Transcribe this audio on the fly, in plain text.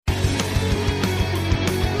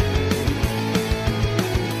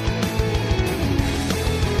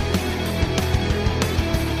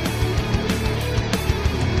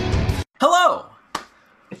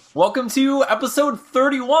Welcome to episode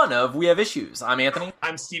 31 of We Have Issues. I'm Anthony.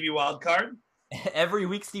 I'm Stevie Wildcard. Every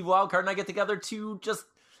week, Steve Wildcard and I get together to just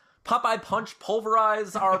Popeye punch,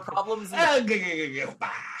 pulverize our problems.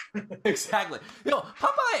 Exactly. You know,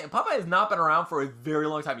 Popeye has not been around for a very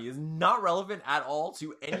long time. He is not relevant at all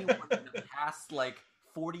to anyone in the past,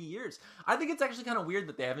 40 years. I think it's actually kind of weird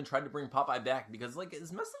that they haven't tried to bring Popeye back because,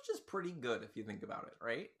 his message is pretty good if you think about it,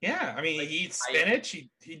 right? Yeah, I mean, he eats spinach.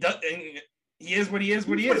 He does. He is what he is,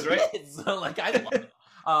 right? So, I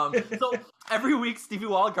love it. So every week, Stevie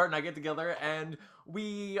Wildcard and I get together, and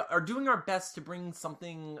we are doing our best to bring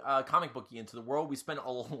something comic booky into the world. We spend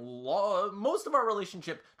most of our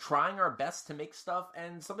relationship trying our best to make stuff,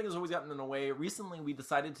 and something has always gotten in the way. Recently, we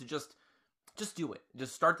decided to just do it.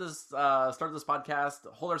 Just start this podcast,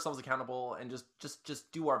 hold ourselves accountable, and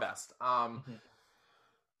just do our best.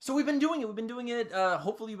 So we've been doing it.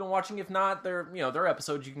 Hopefully you've been watching. If not, there are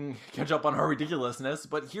episodes you can catch up on our ridiculousness.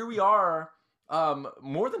 But here we are,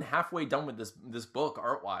 more than halfway done with this book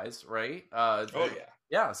art wise, right?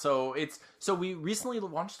 Yeah. So we recently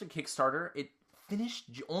launched a Kickstarter. It finished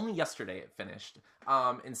only yesterday. It finished.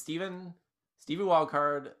 And Stevie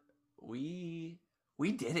Wildcard, we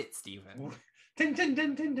did it, Steven.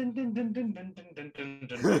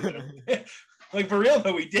 For real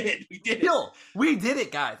though, we did it. We did it,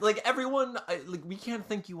 guys. Everyone, we can't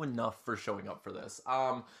thank you enough for showing up for this.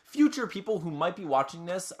 Future people who might be watching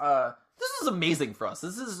this, this is amazing for us.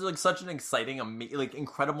 This is such an exciting,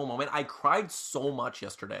 incredible moment. I cried so much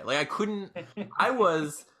yesterday. I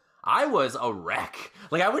was a wreck.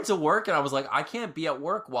 I went to work and I was like, I can't be at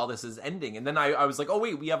work while this is ending. And then I was like, oh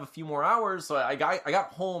wait, we have a few more hours. So I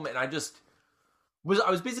got home and I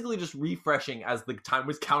was basically just refreshing as the time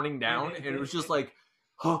was counting down, and it was just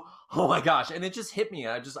oh my gosh, and it just hit me.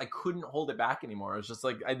 I couldn't hold it back anymore. It's just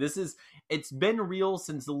it's been real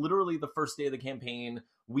since literally the first day of the campaign.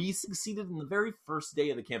 We succeeded in the very first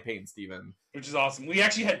day of the campaign, Steven. Which is awesome. We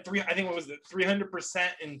actually had 300%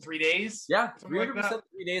 in 3 days? Yeah, 300% in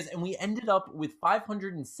 3 days, and we ended up with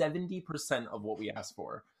 570% of what we asked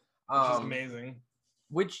for. Which is amazing.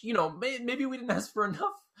 Which, maybe we didn't ask for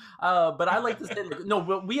enough, but I like to say, no,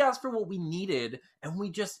 but we asked for what we needed, and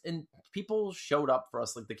and people showed up for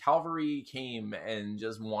us. The cavalry came and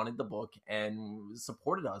just wanted the book and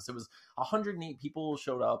supported us. It was 108 people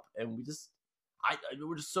showed up, and we're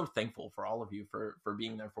just so thankful for all of you for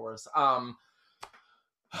being there for us.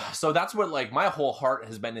 So that's what, my whole heart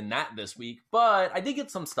has been in that this week, but I did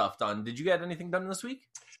get some stuff done. Did you get anything done this week?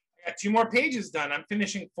 I got 2 more pages done. I'm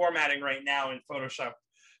finishing formatting right now in Photoshop,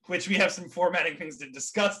 which we have some formatting things to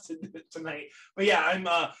discuss tonight. But yeah,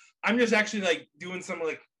 I'm just actually doing some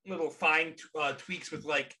little fine tweaks with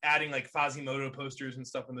adding Fazimoto posters and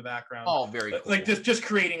stuff in the background. Oh, very cool. Just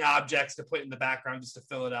creating objects to put in the background just to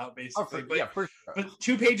fill it out, basically. For sure. But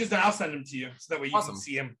 2 pages, then I'll send them to you so that way you can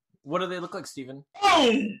see them. What do they look like, Steven?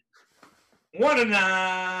 Boom!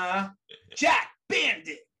 Jack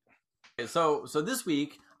Bandit. So this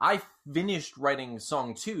week I finished writing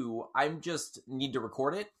song 2. I just need to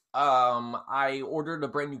record it. I ordered a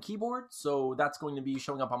brand new keyboard, so that's going to be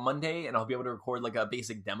showing up on Monday, and I'll be able to record a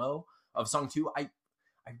basic demo of song 2. I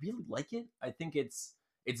really like it. I think it's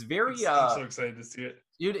very. I'm so excited to see it,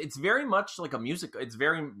 dude. It's very much like a music. It's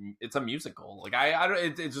a musical. I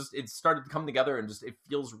don't. It started to come together and it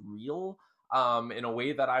feels real. In a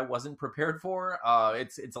way that I wasn't prepared for.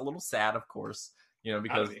 It's a little sad, of course.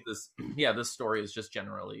 Because this story is just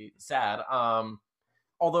generally sad.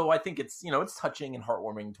 Although I think it's touching and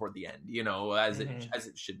heartwarming toward the end, as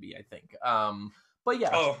it should be, I think. But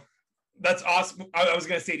yeah. Oh, that's awesome. I was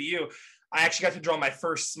going to say to you, I actually got to draw my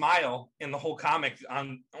first smile in the whole comic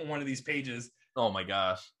on one of these pages. Oh my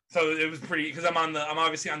gosh. So it was pretty, because I'm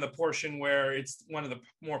obviously on the portion where it's one of the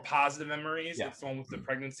more positive memories. Yeah. It's the one with the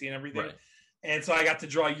pregnancy and everything. Right. And so I got to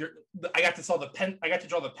draw I got to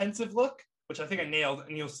draw the pensive look, which I think I nailed,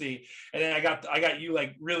 and you'll see. And then I got you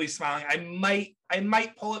really smiling. I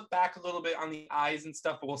might pull it back a little bit on the eyes and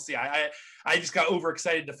stuff, but we'll see. I just got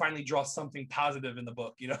overexcited to finally draw something positive in the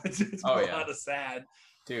book. It's a lot of sad,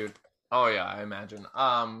 dude. Oh yeah, I imagine.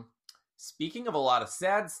 Speaking of a lot of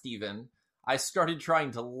sad, Steven, I started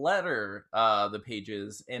trying to letter the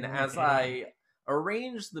pages, and as I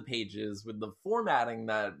arranged the pages with the formatting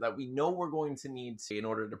that we know we're going to need in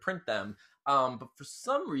order to print them. But for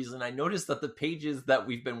some reason, I noticed that the pages that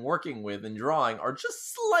we've been working with and drawing are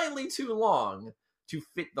just slightly too long to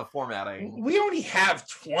fit the formatting. We only have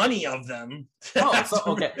 20 of them.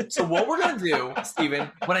 Okay. So what we're going to do, Steven,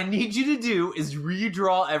 what I need you to do is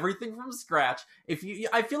redraw everything from scratch. I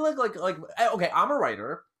feel like, okay, I'm a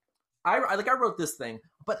writer. I wrote this thing,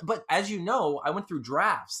 but as you know, I went through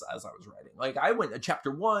drafts as I was writing. Like I went to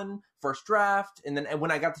chapter 1, first draft, and then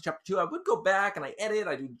when I got to chapter 2, I would go back and I edit.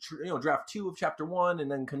 I do draft 2 of chapter 1, and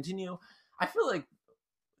then continue. I feel like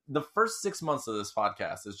the first 6 months of this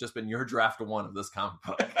podcast has just been your draft 1 of this comic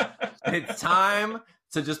book. And it's time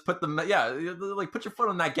to just put put your foot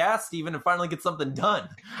on that gas, Steven, and finally get something done.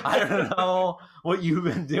 I don't know what you've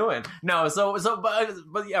been doing. No,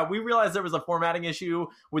 but yeah, we realized there was a formatting issue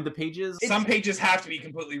with the pages. Some pages have to be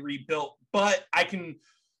completely rebuilt, but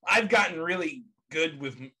I've gotten really good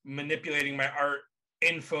with manipulating my art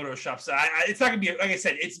in Photoshop. So it's not gonna be, like I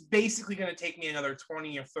said, it's basically gonna take me another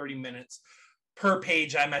 20 or 30 minutes per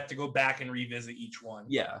page. I might have to go back and revisit each one.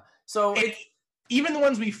 Yeah. So even the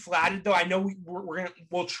ones we flatted, though, I know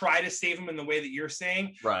we'll try to save them in the way that you're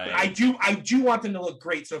saying. Right. But I do want them to look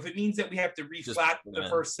great. So if it means that we have to reflat the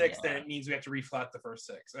first 6, then it means we have to reflat the first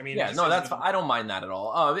 6. I mean, that's fine. I don't mind that at all.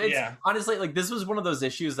 Honestly, like this was one of those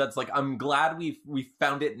issues that's like I'm glad we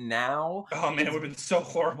found it now. Oh man, it would have been so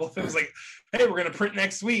horrible if it was like, hey, we're gonna print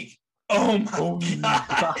next week. Oh my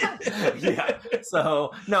god. Yeah.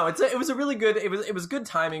 So no, it was a really good. It was good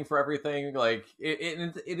timing for everything. Like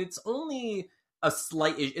it's only a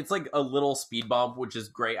slight, it's like a little speed bump, which is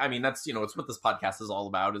great. I mean, that's, it's what this podcast is all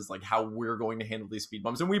about, is like how we're going to handle these speed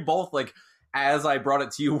bumps. And we both, like, as I brought it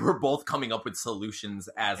to you, we're both coming up with solutions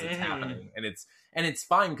as it's happening. And it's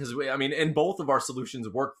fine because and both of our solutions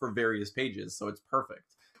work for various pages. So it's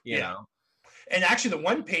perfect. You know? And actually the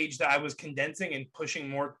one page that I was condensing and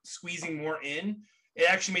squeezing more in, it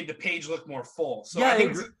actually made the page look more full. So I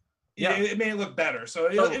think it made it look better.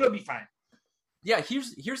 So it'll be fine. Yeah,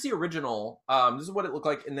 here's the original. This is what it looked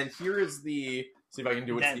like, and then here is the. See if I can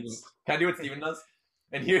do what Steven. Can I do what Steven does?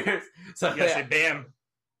 And here's say bam,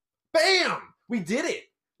 bam. We did it.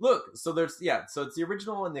 Look, so so it's the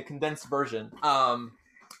original and the condensed version.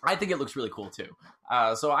 I think it looks really cool too.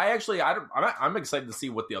 So I'm excited to see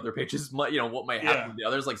what the other pages what might happen with the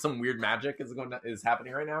others. Like some weird magic is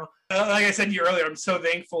happening right now. Like I said to you earlier, I'm so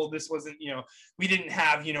thankful this wasn't, we didn't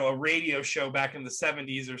have, a radio show back in the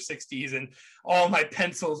 70s or 60s, and all my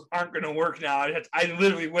pencils aren't going to work now. I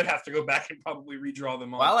literally would have to go back and probably redraw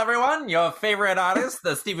them all. Well, everyone, your favorite artist,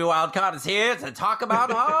 the Stevie Wildcard, is here to talk about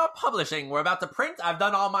our publishing. We're about to print. I've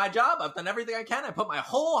done all my job. I've done everything I can. I put my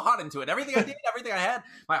whole heart into it. Everything I did, everything I had,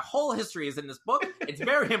 my whole history is in this book. It's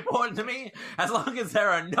very important to me. As long as there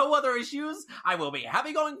are no other issues, I will be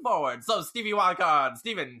happy going forward. So, Stevie Wildcard,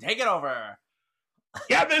 Steven, take it over.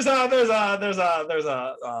 Yeah, there's an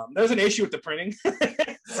issue with the printing,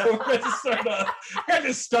 so we're going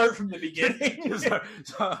to start from the beginning.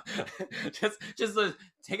 just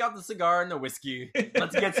take out the cigar and the whiskey.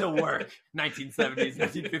 Let's get to work. 1970s,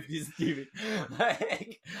 1950s, Stevie. I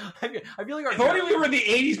feel like if only we were in the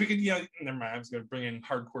 80s, we could, never mind. I was going to bring in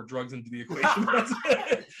hardcore drugs into the equation.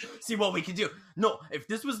 See what we can do. No, if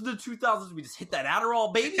this was the 2000s, we just hit that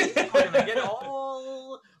Adderall, baby.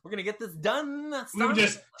 We're gonna get this done. We would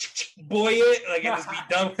just boy it, like, and just be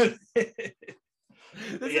done with it.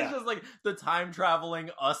 This is just like the time traveling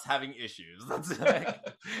us having issues. That's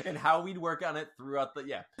and how we'd work on it throughout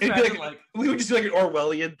the It'd be like we would just do like an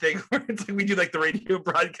Orwellian thing where it's like we do like the radio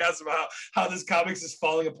broadcast about how this comics is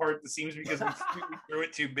falling apart at the seams because we threw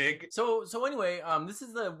it too big. So anyway, this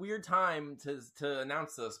is the weird time to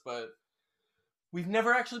announce this, but we've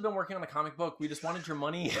never actually been working on a comic book. We just wanted your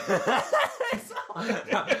money.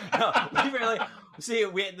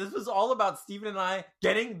 This was all about Steven and I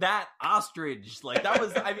getting that ostrich. Like that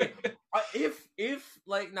was,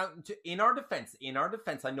 in our defense,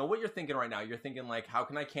 I know what you're thinking right now. You're thinking like, how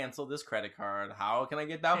can I cancel this credit card? How can I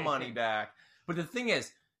get that money back? But the thing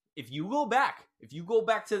is, if you go back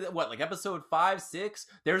to episode 5, 6,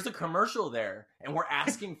 there's a commercial there, and we're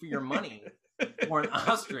asking for your money for an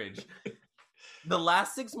ostrich. The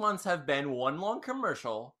last 6 months have been one long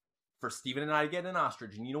commercial for Steven and I to get an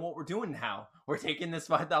ostrich. And you know what we're doing now? We're taking this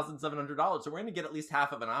 $5,700, so we're going to get at least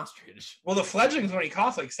half of an ostrich. Well, the fledglings only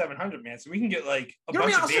cost like $700, man. So we can get like a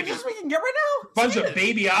bunch of ostriches we can get right now? Bunch of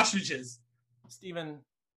baby ostriches. Steven,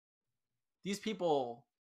 these people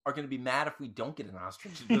are going to be mad if we don't get an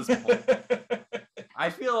ostrich at this point. I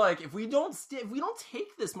feel like if we don't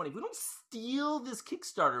take this money, if we don't steal this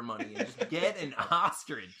Kickstarter money and just get an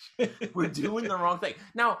ostrich, we're doing the wrong thing.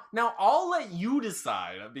 Now I'll let you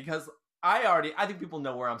decide, because I think people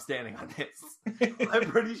know where I'm standing on this. I'm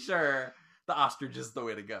pretty sure the ostrich is the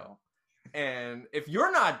way to go. And if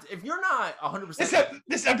you're not 100%,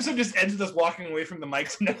 this episode just ends with us walking away from the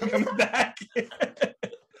mics and never coming back.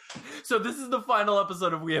 So this is the final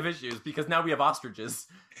episode of We Have Issues because now we have ostriches.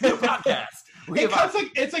 The podcast.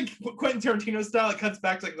 It's like Quentin Tarantino style. It cuts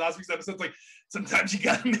back to like last week's episode. It's like sometimes you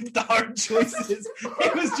gotta make the hard choices.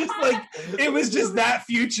 It was just that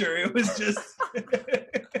future. It was just.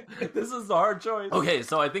 This is a hard choice. Okay,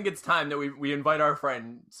 so I think it's time that we invite our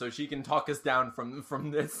friend so she can talk us down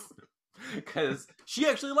from this. Because she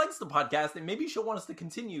actually likes the podcast, and maybe she'll want us to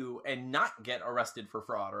continue and not get arrested for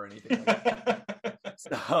fraud or anything like that.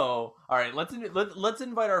 So, all right, let's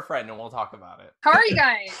invite our friend, and we'll talk about it. How are you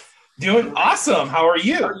guys? Doing awesome. How are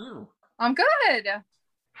you? How are you? I'm good.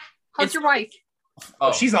 How's your wife?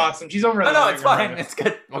 Oh, she's awesome. She's over there. No, it's fine. It's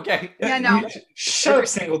good. Okay. Yeah, no. Shut up,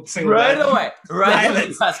 single. Right away. Let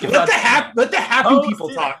the happy people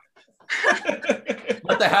talk.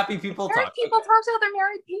 Let the happy people talk. Married people talk to other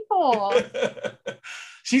married people.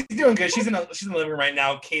 She's doing good. She's in the living room right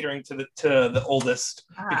now, catering to the oldest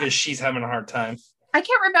because she's having a hard time. I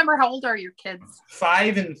can't remember, how old are your kids?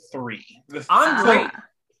 5 and 3. I'm great.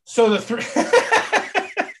 So the 3.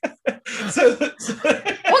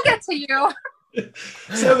 We'll get to you.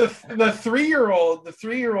 So the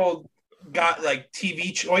 3-year-old got like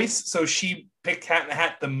TV choice, so she picked Cat in the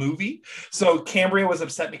Hat the movie. So Cambria was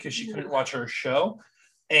upset because she couldn't watch her show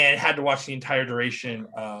and had to watch the entire duration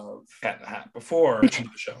of Cat in the Hat before the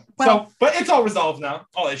show. Well, but it's all resolved now.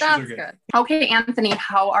 All issues are good. Okay, Anthony,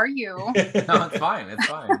 how are you? No, it's fine. It's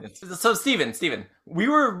fine. So Steven, we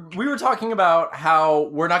were talking about how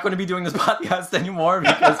we're not going to be doing this podcast anymore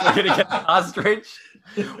because we're going to get an ostrich.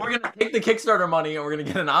 We're going to take the Kickstarter money and we're going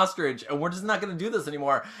to get an ostrich, and we're just not going to do this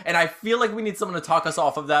anymore. And I feel like we need someone to talk us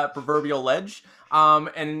off of that proverbial ledge.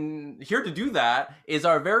 And here to do that is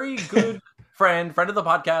our very good friend of the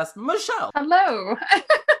podcast, Michelle. Hello.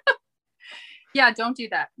 Yeah, don't do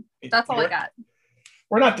that. That's all I got.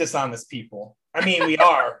 We're not dishonest people. I mean, we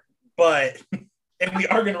are, and we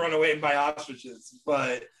are going to run away and buy ostriches,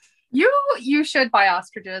 but... You should buy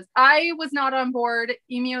ostriches. I was not on board.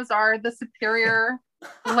 Emus are the superior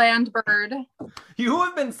land bird. You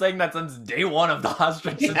have been saying that since day one of the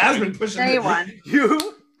ostrich. He has been pushing day one.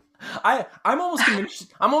 I'm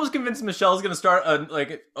almost convinced Michelle's going to start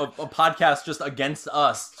a podcast just against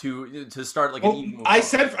us to start like an emu. I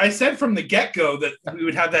said from the get-go that we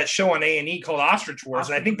would have that show on A&E called Ostrich Wars,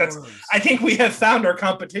 and I think we have found our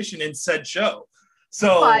competition in said show.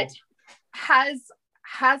 So, but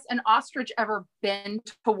has an ostrich ever been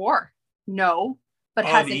to war? No, but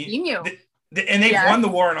has an emu? And they've won the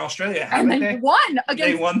war in Australia, haven't they? Won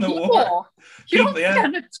against They won the people. war. You don't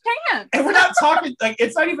stand a chance. And we're not talking like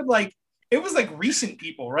it's not even like it was like recent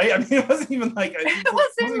people, right? I mean, it wasn't even like it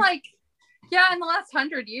wasn't like in the last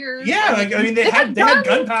 100 years. Yeah, like I mean, they had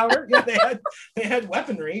gunpowder. Yeah, they had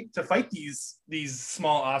weaponry to fight these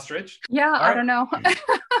small ostrich. Yeah, I don't know.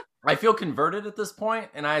 I feel converted at this point,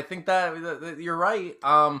 and I think that you're right.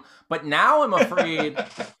 But now I'm afraid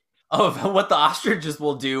of what the ostriches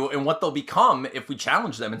will do and what they'll become if we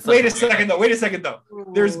challenge them. Wait a second, though.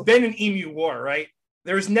 Ooh. There's been an emu war, right?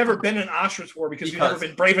 There's never been an ostrich war because you've never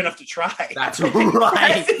been brave enough to try. That's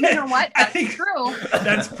right. You know what? That's true.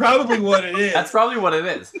 That's probably what it is. That's probably what it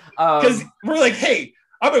is. Because we're like, hey,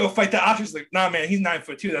 I'm gonna go fight that ostrich. Like, nah, man, he's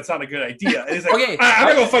 9'2". That's not a good idea. And he's like, okay, I'm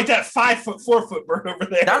gonna go fight that 4 bird over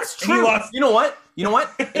there. That's true. You know what?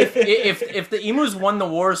 If the emus won the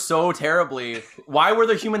war so terribly, why were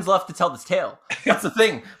there humans left to tell this tale? That's the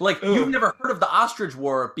thing. Like, you've never heard of the ostrich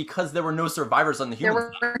war because there were no survivors on the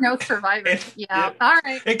humans. There were no survivors. All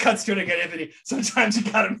right. It cuts to it again, Anthony. Sometimes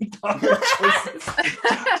you gotta make the hard choices.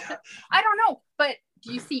 I don't know, but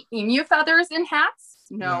do you see emu feathers in hats?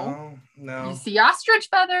 No. You see ostrich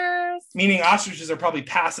feathers. Meaning ostriches are probably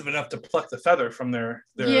passive enough to pluck the feather from their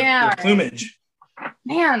plumage.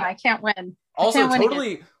 Man, I can't win. Also,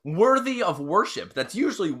 totally worthy of worship. That's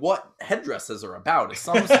usually what headdresses are about. Is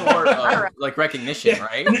some sort of like recognition,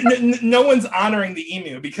 right? No one's honoring the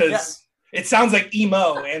emu because it sounds like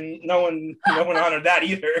emo, and no one honored that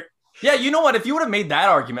either. Yeah, you know what? If you would have made that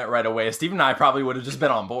argument right away, Steve and I probably would have just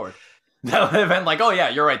been on board. That would have been like, oh yeah,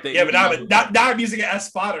 you're right. But now I'm using it as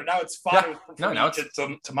fodder. Now it's fodder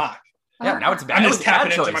to mock. Yeah, now it's bad. I'm just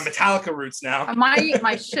tapping into my Metallica roots now.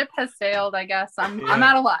 My ship has sailed. I guess I'm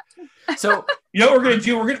out of luck. So you know what we're gonna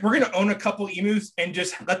do? We're gonna own a couple emus and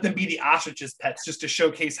just let them be the ostriches' pets, just to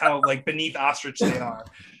showcase how like beneath ostrich they are.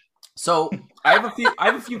 So I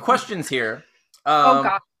have a few questions here. Oh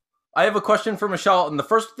God. I have a question for Michelle, and the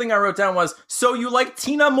first thing I wrote down was, so you like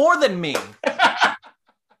Tina more than me?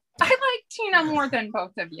 I like Tina more than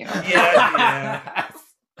both of you. Yeah.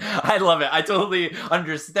 I love it. I totally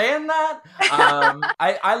understand that.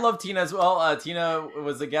 I love Tina as well. Tina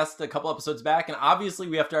was a guest a couple episodes back, and obviously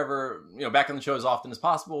we have to have her, back on the show as often as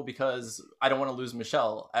possible because I don't want to lose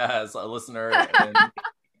Michelle as a listener. And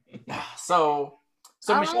so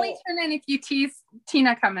I'll Michelle, only tune in if you tease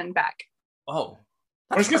Tina coming back. Oh,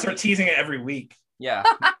 we're just gonna start teasing it every week. Yeah,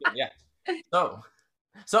 yeah. So,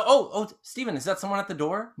 Steven, is that someone at the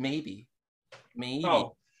door? Maybe.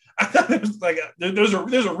 Oh. I thought it was like there's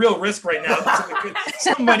a real risk right now.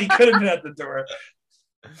 Somebody could have been at the door.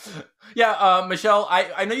 Yeah, Michelle,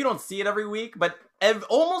 I know you don't see it every week, but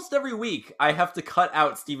almost every week I have to cut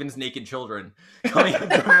out Steven's naked children coming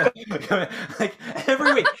like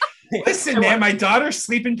every week. Listen, man, my daughters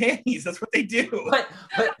sleep in panties. That's what they do.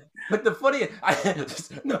 But the funny,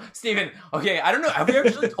 no, Steven. Okay, I don't know. Have you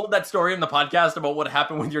actually told that story in the podcast about what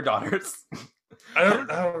happened with your daughters? I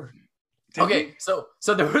don't. Okay, so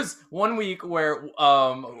there was one week where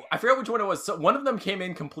I forgot which one it was. So one of them came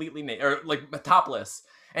in completely naked or like topless,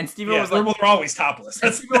 and Steven was like, "They're always topless."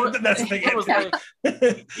 That's the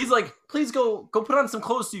thing. He's like, "Please go put on some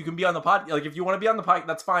clothes so you can be on the pod. Like if you want to be on the pod,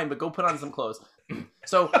 that's fine, but go put on some clothes."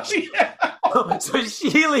 So so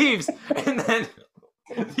she leaves, and then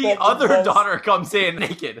the other daughter comes in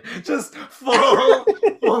naked, just full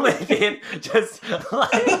naked, just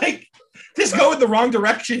like. Just go in the wrong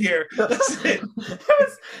direction here. That's it.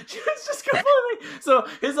 She was just completely. So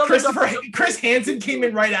his other Chris Hansen came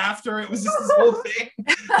in right after. It was just this whole thing.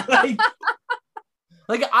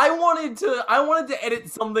 Like I wanted to edit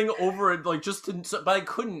something over it, like just to, but I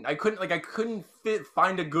couldn't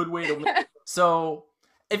find a good way to. So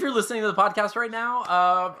if you're listening to the podcast right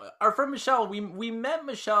now, our friend Michelle, we met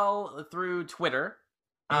Michelle through Twitter.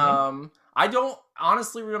 Mm-hmm. I don't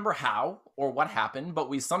honestly remember how or what happened, but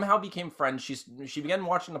we somehow became friends. She began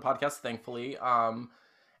watching the podcast, thankfully.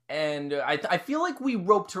 And I feel like we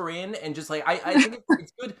roped her in and just like, I think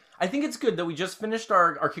it's good. I think it's good that we just finished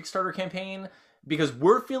our Kickstarter campaign because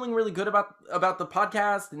we're feeling really good about the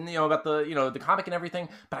podcast and, about the comic and everything,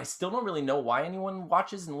 but I still don't really know why anyone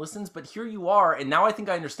watches and listens, but here you are. And now I think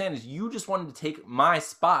I understand is you just wanted to take my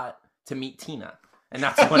spot to meet Tina. And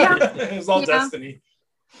that's what it was all destiny. Yeah.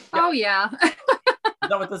 Oh yeah. Is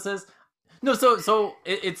that what this is? No, so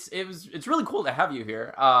it's really cool to have you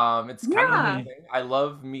here. It's kind of amazing. I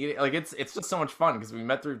love meeting. Like it's just so much fun because we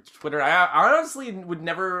met through Twitter. I honestly would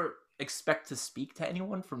never expect to speak to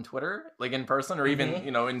anyone from Twitter, like in person or even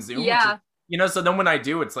in Zoom. Yeah. Is, so then when I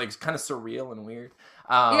do, it's like kind of surreal and weird.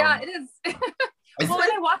 Yeah, it is. Well, when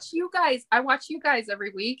I watch you guys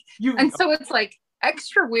every week, and so it's like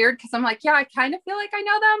extra weird because I'm like, yeah, I kind of feel like I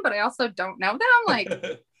know them, but I also don't know them. Like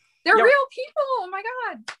they're real people. Oh my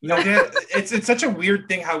god! It's such a weird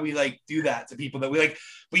thing how we like do that to people that we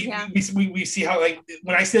see how like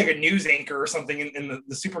when I see like a news anchor or something in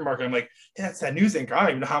the supermarket, I'm like, yeah, it's that news anchor. I don't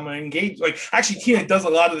even know how I'm gonna engage. Like actually, Tina does a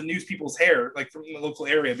lot of the news people's hair like from the local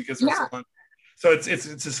area because they're so fun. So it's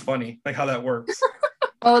just funny like how that works.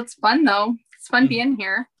 Well, it's fun though. It's fun being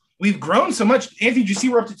here. We've grown so much. Anthony, did you see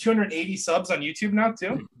we're up to 280 subs on YouTube now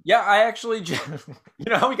too? Yeah, I actually,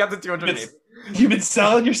 how we got to 280? You've been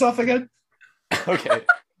selling yourself again? Okay.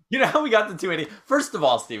 You know how we got to 280? First of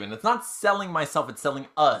all, Steven, it's not selling myself, it's selling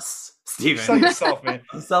us, Steven. Sell yourself, man.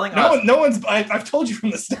 I'm selling us. No one's, I've told you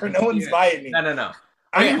from the start, no one's buying me. No.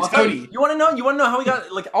 I'm your toady. You want to know how we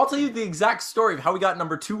got, like, I'll tell you the exact story of how we got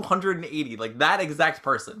number 280, like that exact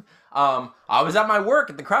person. I was at my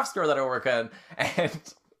work at the craft store that I work at, and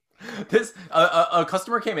this a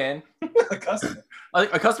customer came in.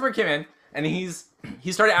 A customer came in, and he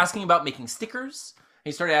started asking about making stickers.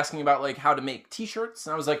 He started asking about like how to make t-shirts,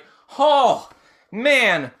 and I was like, "Oh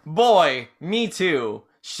man, boy, me too.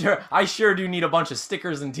 Sure, I sure do need a bunch of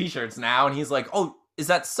stickers and t-shirts now." And he's like, "Oh, is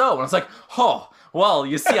that so?" And I was like, "Oh, well,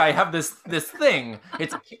 you see, I have this thing.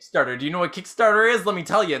 It's a Kickstarter. Do you know what Kickstarter is? Let me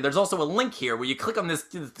tell you. There's also a link here where you click on the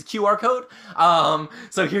QR code.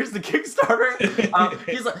 So here's the Kickstarter."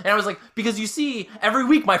 He's like, and I was like, because you see, every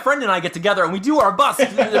week my friend and I get together and we do our best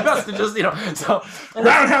to just, so.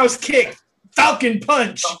 Roundhouse kick, Falcon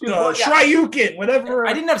punch, Shoryuken, whatever.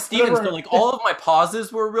 I didn't have Steven's, so like all of my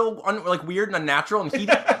pauses were real, weird and unnatural, and he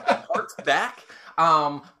harked back.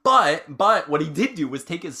 But what he did do was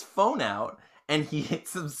take his phone out. And he hit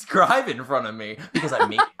subscribe in front of me because I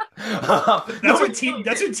made it. That's what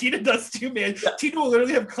Tina does too, man. Tina will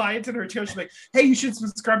literally have clients in her chair. She's like, "Hey, you should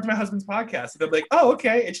subscribe to my husband's podcast." And I'm like, "Oh,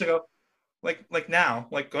 okay." And she'll go, like now,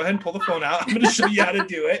 like go ahead and pull the phone out. I'm going to show you how to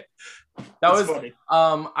do it. That was funny.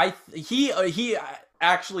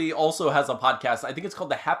 actually also has a podcast. I think it's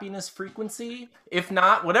called The Happiness Frequency. If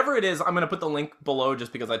not, whatever it is, I'm going to put the link below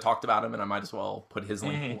just because I talked about him and I might as well put his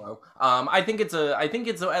link below. I think it's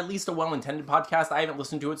at least a well-intended podcast. I haven't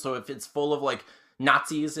listened to it, so if it's full of like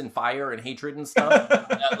Nazis and fire and hatred and stuff,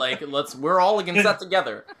 we're all against that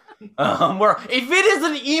together. If it is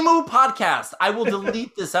an emu podcast, I will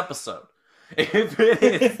delete this episode. If it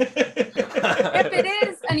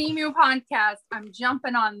is an emu podcast, I'm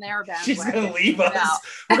jumping on their bandwagon. She's gonna leave us.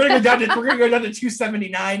 We're gonna go down to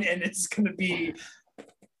 279, and it's gonna be.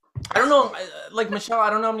 I don't know, like Michelle.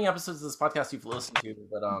 I don't know how many episodes of this podcast you've listened to,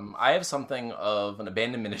 but I have something of an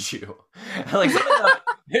abandonment issue.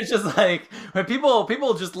 It's just like when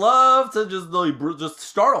people just love to just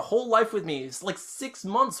start a whole life with me. It's like 6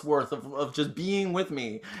 months worth of just being with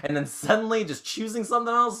me, and then suddenly just choosing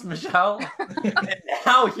something else, Michelle. And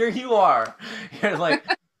now here you are. You're like,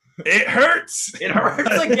 it hurts. It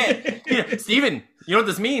hurts again. Steven, you know what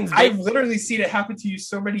this means? I've literally seen it happen to you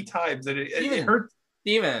so many times that it hurts.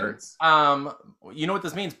 Steven, you know what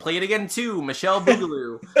this means? Play it again too, Michelle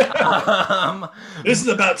Boogaloo. This is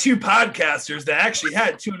about two podcasters that actually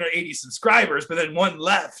had 280 subscribers, but then one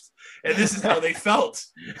left, and this is how they felt.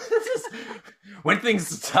 When things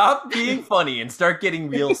stop being funny and start getting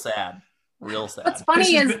real sad. Real sad. What's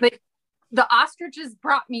funny is that the ostriches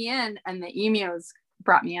brought me in, and the emus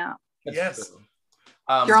brought me out. Yes. True.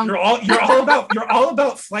 You're all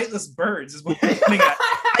about flightless birds is what we're getting at.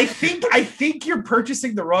 I think you're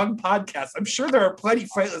purchasing the wrong podcast. I'm sure there are plenty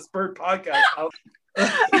flightless bird podcasts out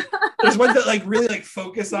there. There's ones that like really like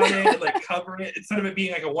focus on it and like cover it instead of it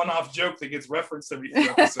being like a one-off joke that gets referenced every few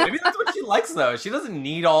episodes. Maybe that's what she likes though. She doesn't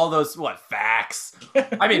need all those facts.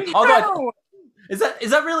 I mean, is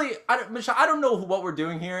that really? Michelle, I don't know what we're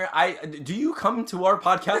doing here. Do you come to our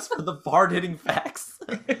podcast for the hard-hitting facts?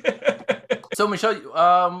 So Michelle,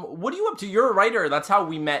 what are you up to? You're a writer. That's how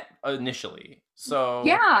we met initially. So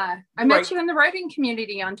yeah, I met you in the writing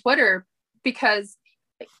community on Twitter because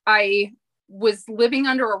I was living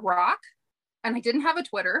under a rock and I didn't have a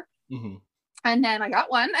Twitter. Mm-hmm. And then I got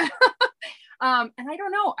one. And I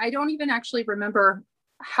don't know. I don't even actually remember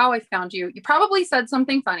how I found you. You probably said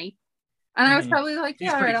something funny. And I was probably like,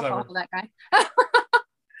 yeah, all right, I'll follow that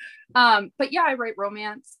guy. But yeah, I write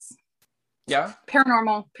romance. Yeah.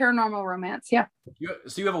 Paranormal romance. Yeah.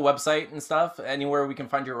 So you have a website and stuff? Anywhere we can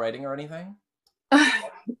find your writing or anything?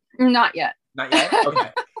 Not yet. Not yet?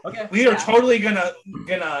 Okay. We are totally gonna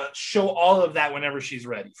show all of that whenever she's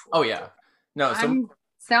ready for it. Oh yeah. No,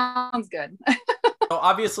 sounds good. So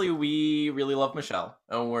obviously we really love Michelle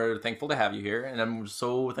and we're thankful to have you here, and I'm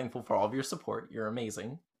so thankful for all of your support. You're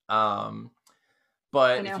amazing.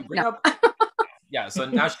 But if you bring up yeah, so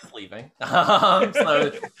now she's leaving.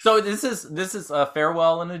 So this is a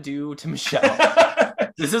farewell and adieu to Michelle.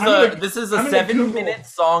 This is a 7-minute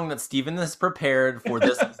song that Steven has prepared for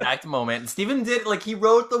this exact moment. Steven he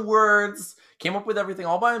wrote the words, came up with everything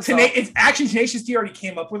all by himself. It's actually Tenacious D already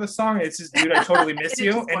came up with a song. It's just Dude, I Totally Miss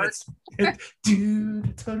You, and it's Dude,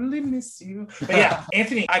 I Totally Miss You. But yeah,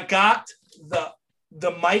 Anthony, I got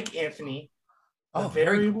the mic, Anthony. Oh,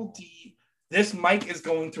 variable D. This mic is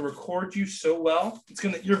going to record you so well.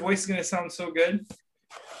 Your voice is gonna sound so good.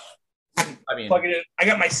 I mean, plug it in. I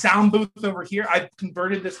got my sound booth over here. I've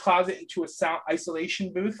converted this closet into a sound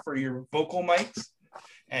isolation booth for your vocal mics.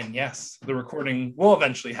 And yes, the recording will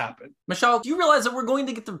eventually happen. Michelle, do you realize that we're going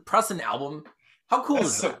to get to press an album? How cool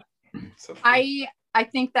is that? So cool. I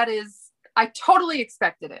think that is. I totally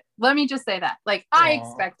expected it. Let me just say that. I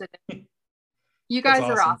expected it. You guys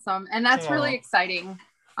are awesome, and that's really exciting.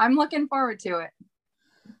 I'm looking forward to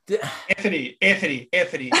it. Anthony.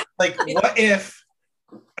 What if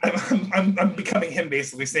I'm becoming him,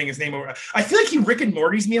 basically saying his name over? I feel like he Rick and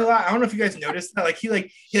Morty's me a lot. I don't know if you guys noticed that.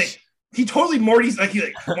 He totally Morty's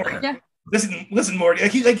Morty. Yeah. Listen, Morty.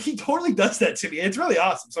 He totally does that to me. It's really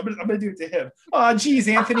awesome. So I'm gonna do it to him. Oh, geez,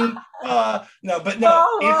 Anthony. Anthony.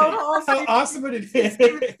 How awesome would it be?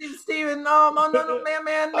 Steven, no,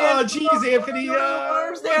 man. Oh, geez, Anthony.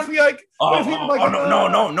 No,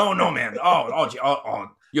 man.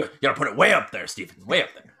 You gotta put it way up there, Steven. Way up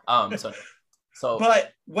there. So.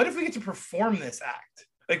 But what if we get to perform this act?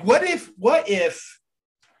 What if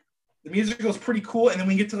the musical's pretty cool, and then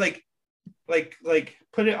we get to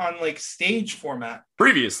put it on stage format?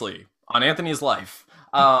 Previously on Anthony's Life,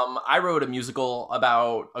 I wrote a musical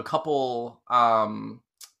about a couple kind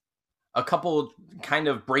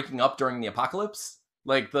of breaking up during the apocalypse.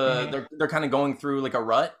 They're kind of going through a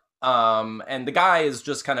rut. And the guy is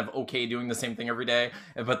just kind of okay doing the same thing every day,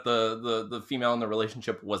 but the female in the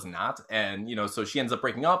relationship was not. And, so she ends up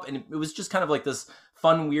breaking up, and it was just kind of this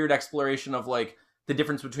fun, weird exploration of the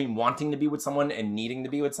difference between wanting to be with someone and needing to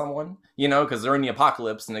be with someone, you know, because they're in the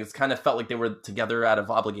apocalypse and it's kind of felt like they were together out of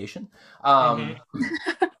obligation.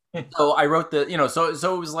 So I wrote the, you know, so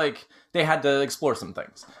it was like they had to explore some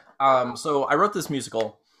things. So I wrote this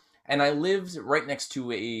musical, and I lived right next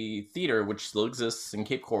to a theater which still exists in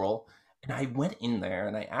Cape Coral. And I went in there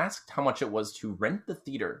and I asked how much it was to rent the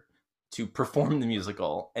theater to perform the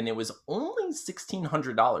musical, and it was only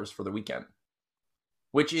 $1,600 for the weekend.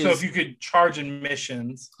 Which is, so if you could charge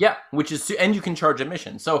admissions. Yeah, which is, and you can charge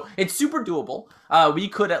admission. So it's super doable. We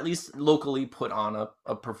could at least locally put on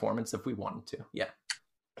a performance if we wanted to. Yeah.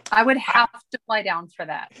 I would have to fly down for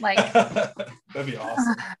that. Like that'd be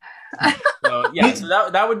awesome. So yeah, so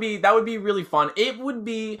that would be really fun. It would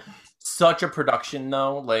be such a production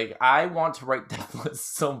though. Like I want to write Deathless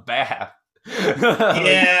so bad.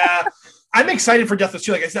 Yeah. I'm excited for Deathless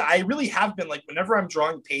too. Like I said, I really have been, like, whenever I'm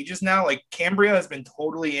drawing pages now, like Cambria has been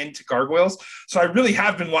totally into Gargoyles. So I really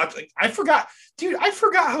have been watching. I forgot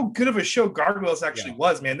how good of a show Gargoyles actually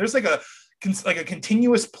was, man. There's like a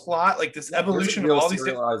continuous plot, like this evolution of all these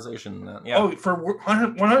realization. Oh, for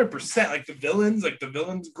 100%. Like the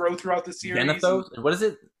villains grow throughout the series. Xanatos? What is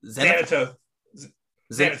it? Xanatos.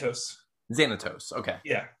 Xanatos. Okay.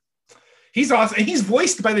 Yeah. He's awesome. And he's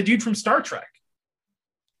voiced by the dude from Star Trek.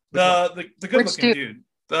 The good looking dude.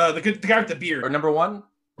 The guy with the beard. Or number one?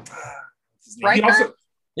 Riker?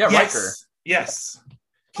 Riker. Yes.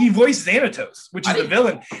 He voiced Xanatos, which is the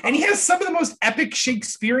villain. And he has some of the most epic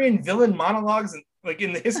Shakespearean villain monologues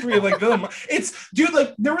in the history of villain. It's, dude,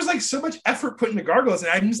 like there was like so much effort put into Gargoyles,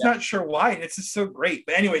 and I'm just not sure why. And it's just so great.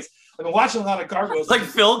 But anyways, I've been watching a lot of Gargoyles. It's like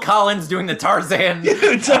Phil Collins doing the Tarzan.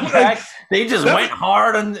 Dude, they just went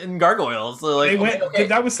hard in Gargoyles. So like, okay.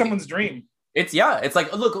 That was someone's dream. It's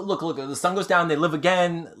like look. The sun goes down. They live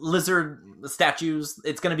again. Lizard statues.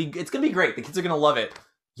 It's gonna be great. The kids are gonna love it.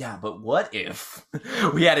 Yeah, but what if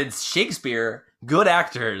we added Shakespeare, good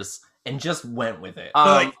actors, and just went with it?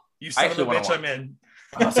 You son of a bitch, I'm in.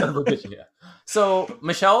 Son of a bitch, yeah. So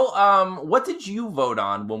Michelle, what did you vote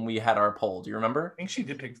on when we had our poll? Do you remember? I think she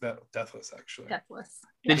did pick that Deathless, actually. Deathless.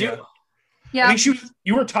 Did you? Yeah. I think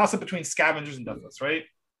you were tossed up between Scavengers and Deathless, right?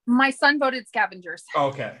 My son voted Scavengers. Oh,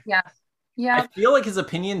 okay. Yeah. Yeah. I feel like his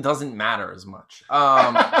opinion doesn't matter as much.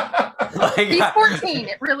 He's 14.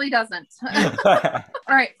 It really doesn't. All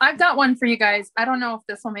right. I've got one for you guys. I don't know if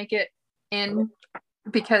this will make it in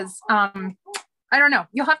because I don't know.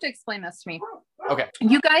 You'll have to explain this to me. Okay.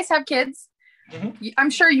 You guys have kids. Mm-hmm. I'm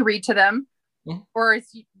sure you read to them. Mm-hmm. Or is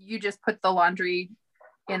you just put the laundry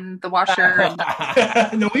in the washer?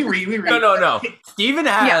 No, we read. No. Steven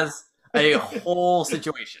has a whole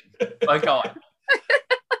situation. Like, go on.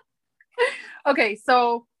 Okay,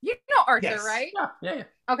 so you know Arthur, right? Yeah.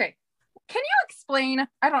 Okay. Can you explain?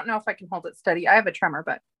 I don't know if I can hold it steady. I have a tremor,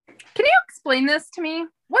 but can you explain this to me?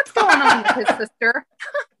 What's going on with his sister?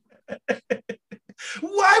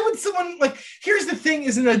 Why would someone here's the thing,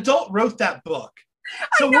 is an adult wrote that book.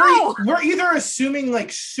 So we're either assuming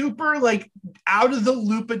super out of the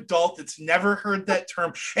loop adult that's never heard that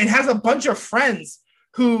term and has a bunch of friends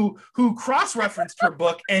who cross-referenced her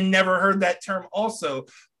book and never heard that term also.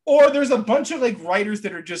 Or there's a bunch of writers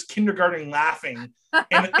that are just kindergarten laughing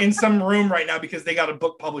in some room right now because they got a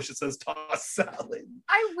book published that says toss salad.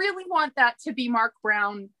 I really want that to be Mark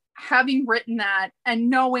Brown having written that and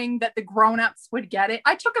knowing that the grown-ups would get it.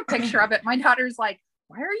 I took a picture of it. My daughter's like,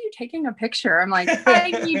 why are you taking a picture? I'm like, I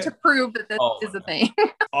need to prove that this is a thing.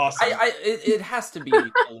 Awesome. It has to be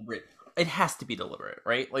deliberate. It has to be deliberate,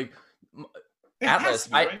 right? Atlas,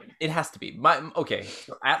 it has to be.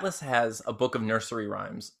 So Atlas has a book of nursery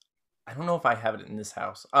rhymes. I don't know if I have it in this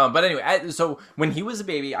house. But anyway, so when he was a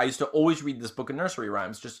baby, I used to always read this book of nursery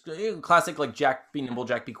rhymes. Just classic, Jack be nimble,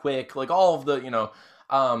 Jack be quick, all of the,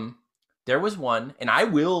 there was one, and I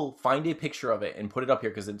will find a picture of it and put it up here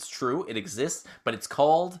because it's true. It exists, but it's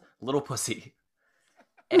called Little Pussy.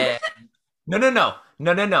 And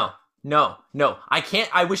No. I can't.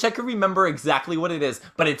 I wish I could remember exactly what it is,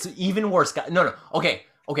 but it's even worse. No. Okay.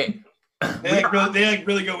 They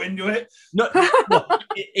really go into it. No,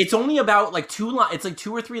 it's only about 2 lines. It's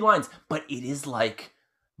 2 or 3 lines, but it is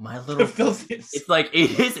my little. It's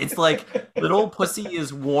little pussy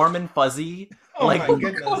is warm and fuzzy. Oh my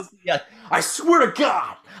goodness! Yeah, I swear to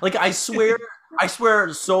God, I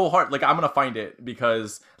swear so hard. I'm gonna find it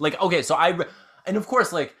because okay, so and of course,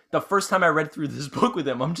 the first time I read through this book with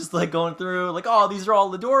him, I'm just going through oh, these are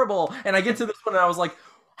all adorable. And I get to this one and I was like,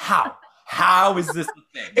 how is this a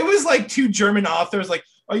thing? It was 2 German authors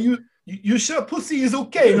are you sure pussy is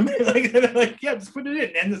okay? And I'm yeah, just put it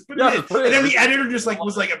in and just put it in. And then the editor just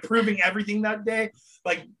was approving everything that day.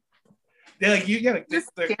 They're you gotta just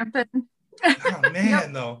stamp it. Oh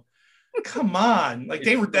man, though. Come on. Like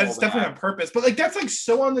that's definitely on purpose. But like that's like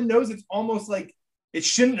so on the nose, it's almost like it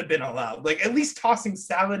shouldn't have been allowed. Like at least tossing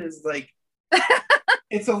salad is like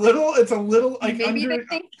it's a little like maybe under, they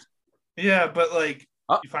think. Yeah, but like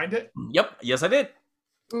you find it? Yep. Yes, I did.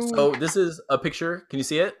 Ooh. So this is a picture. Can you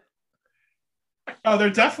see it? Oh, they're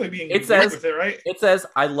definitely being with it, right? It says,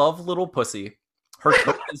 "I love little pussy.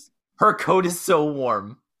 Her coat is so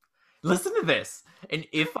warm. Listen to this. And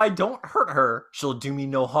if I don't hurt her, she'll do me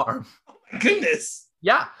no harm." Oh my goodness.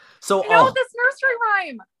 Yeah. So I know this nursery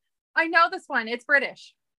rhyme. I know this one. It's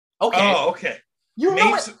British. Okay. Oh, okay. You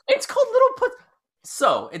know it. It's called Little Pussy.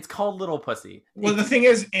 So it's called Little Pussy. Well, the thing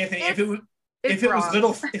is, Anthony, if it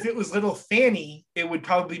was little Fanny, it would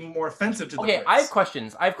probably be more offensive to the Brits. I have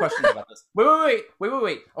questions about this.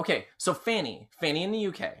 Wait. Okay, so Fanny in the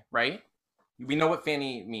UK, right? We know what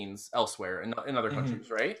Fanny means elsewhere in other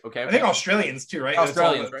countries, right? Okay. I think Australians too, right?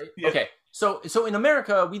 Australians, right? Yeah. Okay. So in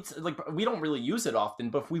America, we don't really use it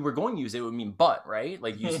often, but if we were going to use it, it would mean butt, right?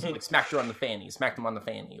 Like you like smacked her on the fanny, smacked him on the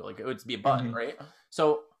fanny, like it would be a butt, right?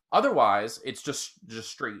 So otherwise, it's just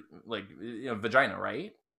straight like vagina,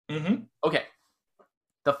 right? Mm-hmm. Okay.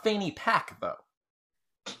 The fanny pack, though.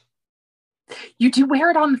 You do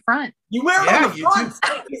wear it on the front. You wear it on the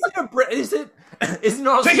front. Is it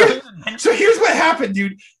Australian? So here's what happened,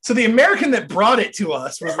 dude. So the American that brought it to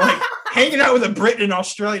us was like hanging out with a Brit and an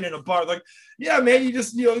Australian in a bar. Like, yeah, man, you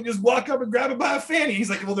just walk up and grab it by a fanny. He's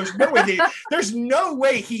like, well, there's no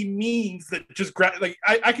way he means that just grab. Like,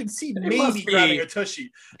 I can see maybe grabbing a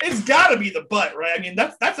tushy. It's got to be the butt, right? I mean,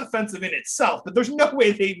 that's offensive in itself, but there's no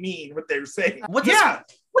way they mean what they're saying. What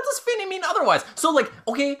does fanny mean otherwise? So like,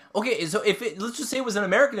 okay. So let's just say it was an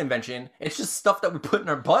American invention. It's just stuff that we put in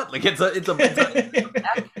our butt. Like it's a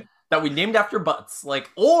that we named after butts. Like,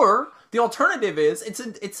 or the alternative is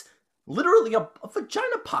it's literally a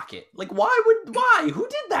vagina pocket. Like, why? Who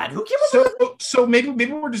did that? Who came up with that? So maybe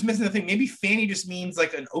we're just missing the thing. Maybe fanny just means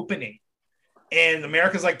like an opening, and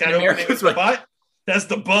America's like that opening is the butt. That's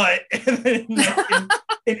the butt. And then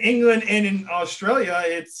in England and in Australia,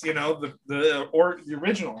 it's the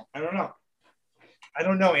original. I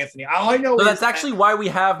don't know, Anthony. All I know. So that's actually why we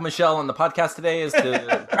have Michelle on the podcast today, is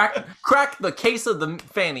to crack the case of the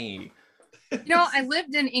fanny. I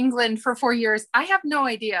lived in England for 4 years. I have no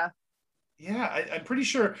idea. Yeah, I'm pretty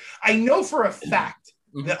sure. I know for a fact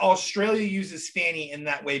that Australia uses fanny in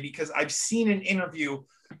that way because I've seen an interview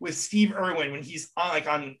with Steve Irwin when he's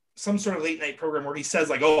on some sort of late night program where he says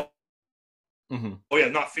like, oh yeah,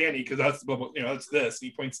 not fanny because that's it's this. And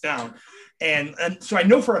he points down, and so I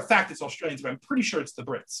know for a fact it's Australians, but I'm pretty sure it's the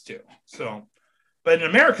Brits too. So, but in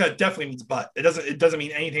America, it definitely means butt. It doesn't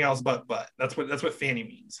mean anything else but butt. That's what fanny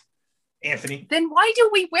means. Anthony, then why do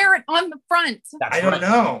we wear it on the front? I don't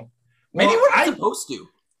know. Maybe we're not supposed to.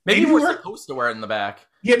 Maybe we're supposed to wear it in the back.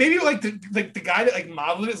 Yeah, maybe like the guy that like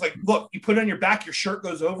modeled it is like, look, you put it on your back, your shirt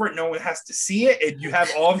goes over it, no one has to see it, and you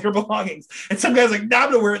have all of your belongings. And some guy's like, nah,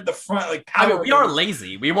 I'm gonna wear it in the front, like power. We are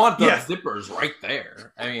lazy. We want the zippers right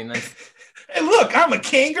there. I mean, hey, look, I'm a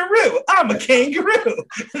kangaroo. And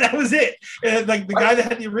that was it. And like the guy that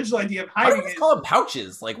had the original idea of hiding it. Why do we call them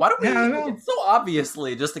pouches? Like, why don't we? I don't know. It's so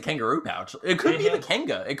obviously just a kangaroo pouch. It could be the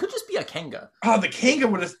Kanga. It could just be a Kanga. Oh, the Kanga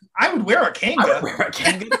I would wear a Kanga. I would wear a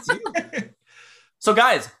Kanga too. So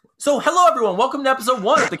guys, hello everyone. Welcome to episode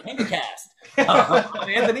 1 of the Kanga Cast. I'm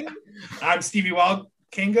Anthony. I'm Stevie Wild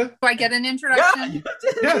Kanga. Do I get an introduction?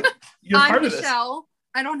 Yeah. You're I'm part of Michelle. This.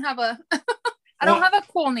 I don't have a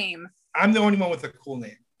cool name. I'm the only one with a cool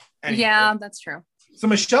name. Anyway. Yeah, that's true. So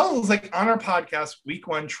Michelle is like on our podcast week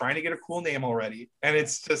 1 trying to get a cool name already. And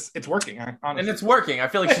it's working. Honestly. And it's working. I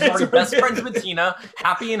feel like she's already best friends with Tina,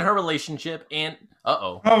 happy in her relationship, and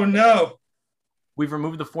Oh no. We've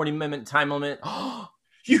removed the 40-minute time limit.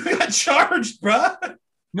 You got charged, bruh.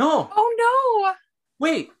 No. Oh no.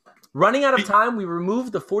 Wait. Running out of time, we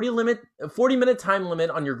removed the 40-minute time limit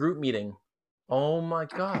on your group meeting. Oh my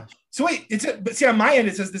gosh. So wait, but see on my end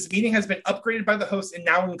it says this meeting has been upgraded by the host and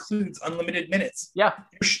now includes unlimited minutes. Yeah.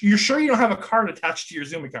 You're sure you don't have a card attached to your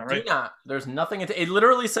Zoom account, right? There's nothing. It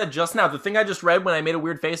literally said just now. The thing I just read when I made a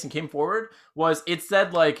weird face and came forward was it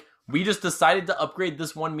said like, we just decided to upgrade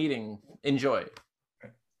this one meeting. Enjoy.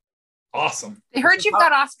 Awesome. They heard you've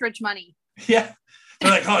got ostrich money. Yeah.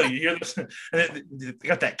 They're like, oh, you hear this? They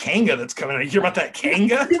got that Kanga that's coming out. You hear about that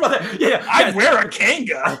Kanga? Yeah. I'd wear a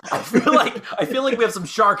Kanga. I feel like we have some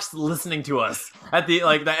sharks listening to us at the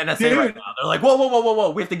NSA right now. They're like,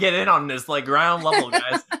 whoa. We have to get in on this like ground level,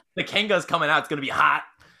 guys. The Kanga's coming out. It's going to be hot.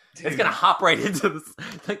 Dude. It's going to hop right into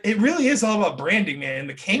this. It really is all about branding, man.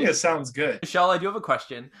 The Kanga sounds good. Michelle, I do have a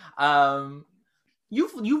question.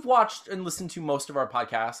 you've watched and listened to most of our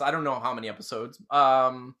podcasts. I don't know how many episodes.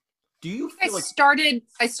 Do you feel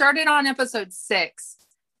I started on episode 6,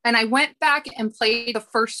 and I went back and played the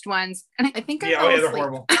first ones, and I think I fell asleep. They're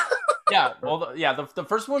horrible. Yeah, well, the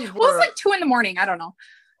first ones were... Well, it's like 2 a.m. I don't know.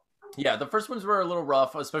 Yeah, the first ones were a little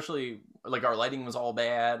rough, especially, like, our lighting was all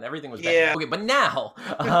bad, everything was bad. Yeah. Okay, but now,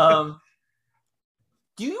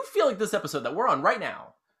 do you feel like this episode that we're on right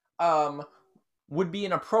now, would be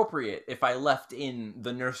inappropriate if I left in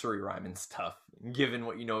the nursery rhyme and stuff, given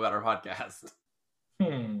what you know about our podcast?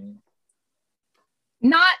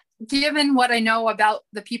 Not given what I know about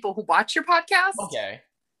the people who watch your podcast.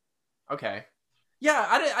 Okay. Yeah,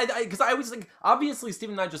 I because I was like, obviously,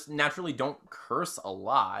 Steven and I just naturally don't curse a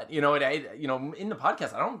lot. You know, in the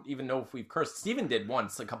podcast, I don't even know if we've cursed. Steven did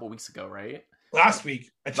once a couple weeks ago, right? Last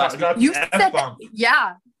week. I dropped you an said F-bomb.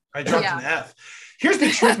 Yeah. I dropped an F. Here's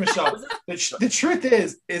the truth, Michelle. The truth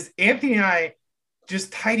is Anthony and I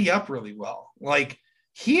just tidy up really well. Like,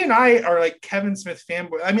 he and I are like Kevin Smith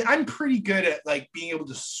fanboy. I mean, I'm pretty good at like being able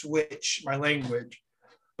to switch my language,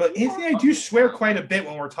 but Anthony and I do swear quite a bit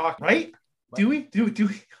when we're talking, right? What? Do we? Did you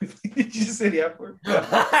just say the F word? No,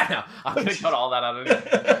 I'm gonna cut all that out of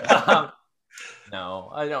it.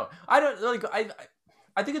 No, I don't like.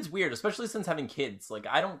 I think it's weird, especially since having kids. Like,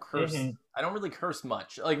 I don't curse. Mm-hmm. I don't really curse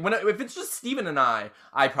much. Like, if it's just Steven and I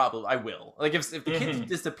will. Like, if the kids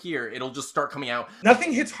disappear, it'll just start coming out.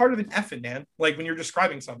 Nothing hits harder than effing, man. Like, when you're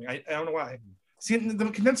describing something, I don't know why. See,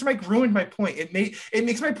 the condenser mic ruined my point. It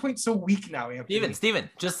makes my point so weak now, Anthony. Steven,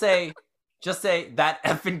 just say that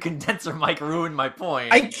effing condenser mic ruined my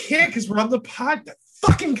point. I can't because we're on the pod. That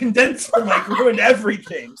fucking condenser mic ruined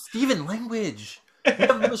everything. Steven, language. We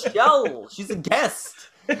have Michelle. She's a guest.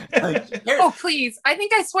 Oh, please. I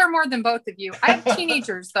think I swear more than both of you. I have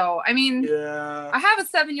teenagers, though. I mean, I have a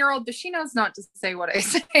 7-year-old, but she knows not to say what I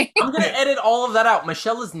say. I'm going to edit all of that out.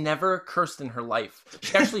 Michelle has never cursed in her life.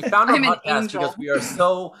 She actually found our podcast because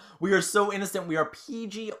we are so innocent. We are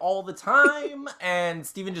PG all the time, and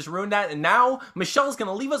Steven just ruined that. And now Michelle's going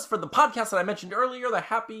to leave us for the podcast that I mentioned earlier, the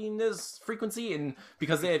happiness frequency, and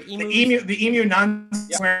because they have the emu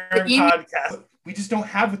non-swearing podcast. We just don't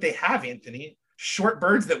have what they have, Anthony. Short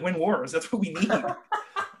birds that win wars. That's what we need.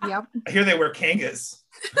 Yep. I hear they wear kangas.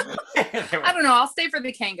 I don't know. I'll stay for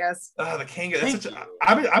the kangas. Oh, the kanga.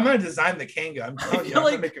 I'm going to design the kanga. I'm telling you. I'm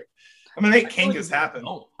going to make kangas happen.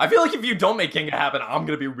 I feel like if you don't make kanga happen, I'm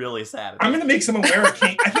going to be really sad. I'm going to make someone wear a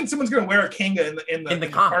kanga. I think someone's going to wear a kanga in the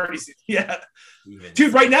party scene. Yeah.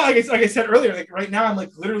 Dude, right now, like I said earlier, like right now I'm like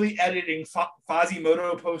literally editing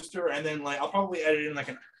Fazimoto poster, and then like I'll probably edit in like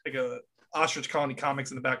a Ostrich Colony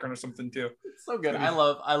comics in the background or something too. It's so good. I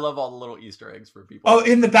love all the little Easter eggs for people. Oh,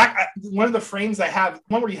 in the back, one of the frames I have,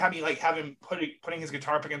 one where you have me like have him putting his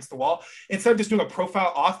guitar up against the wall. Instead of just doing a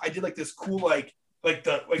profile off, I did like this cool like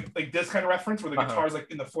this kind of reference where the guitar's like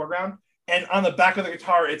in the foreground, and on the back of the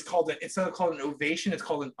guitar, instead of called an ovation, it's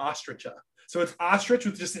called an ostricha. So it's ostrich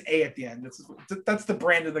with just an A at the end. That's the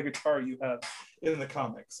brand of the guitar you have in the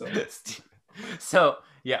comic. So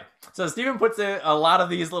yeah. So Steven puts in a lot of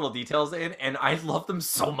these little details in, and I love them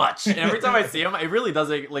so much. And every time I see them, it really does.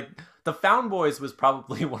 Like the Found Boys was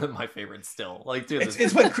probably one of my favorites still. Like, dude,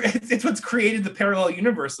 it's what's created the parallel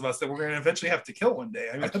univerce of us that we're going to eventually have to kill one day.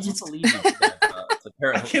 I mean, I can't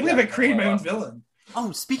believe I created my own villain.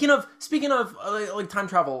 Oh, speaking of like time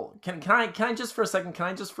travel, can I just for a second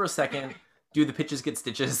do the pitches get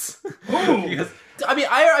stitches? Because, I mean,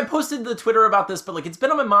 I posted the Twitter about this, but like it's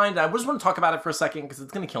been on my mind. I just want to talk about it for a second because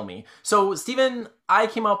it's gonna kill me. So, Steven, I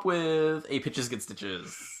came up with a pitches get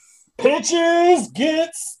stitches. Pitches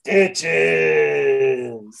get stitches.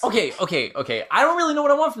 Okay. I don't really know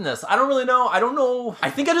what I want from this. I don't know. I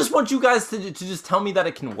think I just want you guys to just tell me that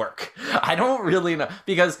it can work. I don't really know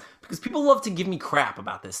because people love to give me crap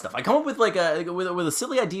about this stuff. I come up with like with a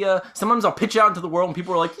silly idea. Sometimes I'll pitch out into the world and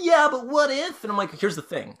people are like, yeah, but what if? And I'm like, here's the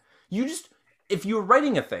thing. If you're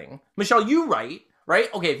writing a thing, Michelle, you write,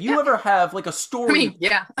 right? Okay, if you ever have like a story. I mean,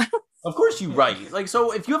 yeah. Of course you write. Like,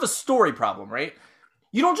 so if you have a story problem, right?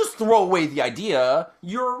 You don't just throw away the idea.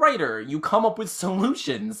 You're a writer. You come up with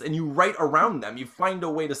solutions and you write around them. You find a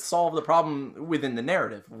way to solve the problem within the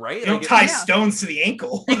narrative, right? You don't tie stones to the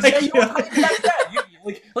ankle. Exactly.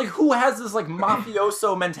 Like who has this like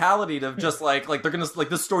mafioso mentality to just like they're gonna like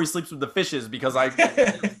this story sleeps with the fishes because I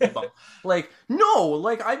like no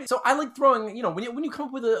like I like throwing, you know, when you come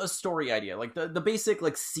up with a story idea, like the basic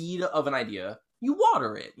like seed of an idea, you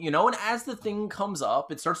water it, you know, and as the thing comes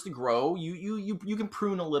up, it starts to grow. You can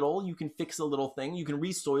prune a little, you can fix a little thing, you can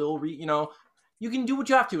resoil, you know, you can do what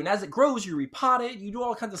you have to, and as it grows, you repot it, you do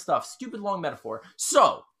all kinds of stuff. Stupid long metaphor.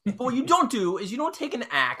 So But what you don't do is you don't take an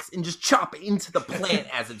axe and just chop into the plant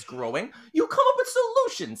as it's growing. You come up with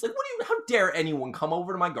solutions. Like, how dare anyone come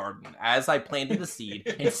over to my garden as I planted a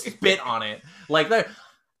seed and spit on it like that?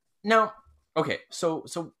 Now, okay, so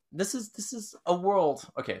this is a world.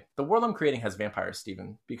 Okay, the world I'm creating has vampires,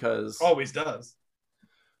 Steven, because always does.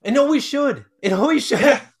 It always should. It always should.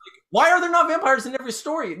 Yeah. Why are there not vampires in every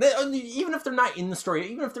story? Even if they're not in the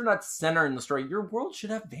story, even if they're not center in the story, your world should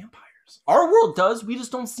have vampires. Our world does. We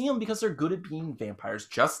just don't see them because they're good at being vampires,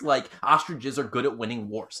 just like ostriches are good at winning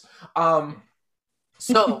wars.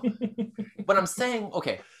 So, but I'm saying,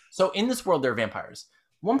 okay, so in this world, there are vampires.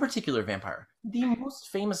 One particular vampire, the most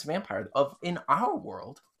famous vampire in our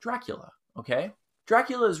world, Dracula, okay?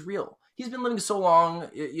 Dracula is real. He's been living so long.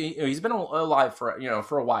 He's been alive for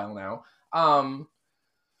a while now.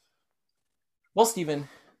 Well, Steven,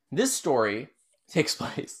 this story takes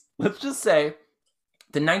place, let's just say,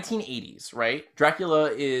 the 1980s, right?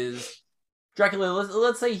 Dracula,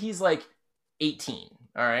 let's say he's like 18,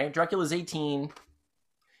 all right? Dracula's 18.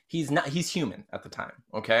 He's human at the time,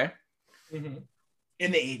 okay? Mm-hmm.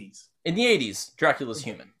 In the 80s. In the 80s, Dracula's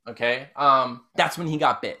human, okay? That's when he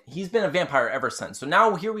got bit. He's been a vampire ever since. So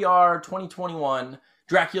now here we are, 2021.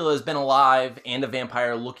 Dracula has been alive and a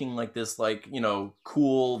vampire looking like this, like,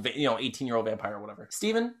 cool, 18-year-old vampire or whatever.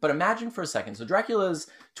 Steven, but imagine for a second. So Dracula's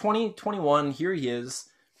 2021, here he is.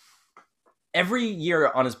 Every year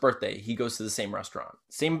on his birthday, he goes to the same restaurant.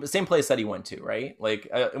 Same place that he went to, right? Like,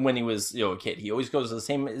 when he was, a kid. He always goes to the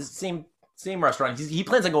same restaurant. He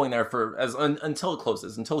plans on going there until it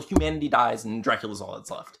closes, until humanity dies and Dracula's all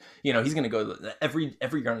that's left. He's going to go every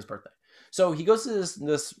year on his birthday. So he goes to this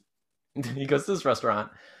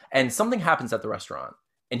restaurant, and something happens at the restaurant,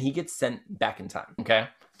 and he gets sent back in time. Okay,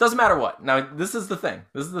 doesn't matter what. Now this is the thing.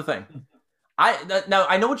 Now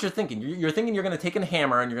I know what you're thinking. You're thinking you're going to take a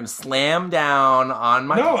hammer and you're going to slam down on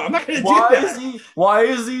my. No, I'm not going to do that. Why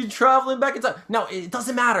is he traveling back in time? No, it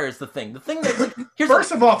doesn't matter. It's the thing. The thing that here's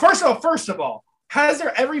first of all, has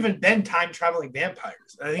there ever even been time traveling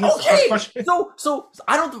vampires? I think that's the first question. So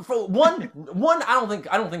I don't. For one,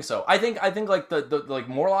 I don't think so. I think like the like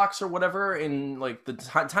Morlocks or whatever in like the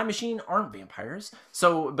time machine aren't vampires.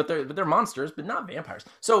 So, but they're monsters, but not vampires.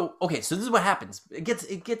 So okay, so this is what happens. It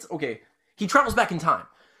gets okay. He travels back in time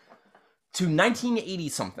to 1980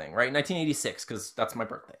 something, right? 1986, because that's my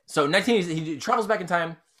birthday. So 1980, he travels back in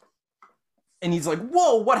time. And he's like,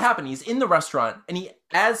 whoa, what happened? He's in the restaurant, and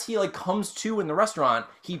as he like comes to in the restaurant,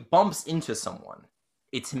 he bumps into someone.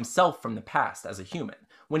 It's himself from the past as a human.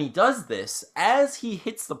 When he does this, as he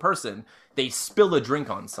hits the person, they spill a drink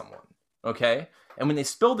on someone, okay? And when they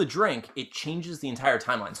spill the drink, it changes the entire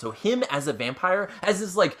timeline. So him as a vampire, as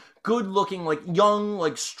this like good-looking, like young,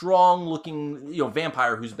 like strong-looking,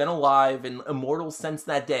 vampire who's been alive and immortal since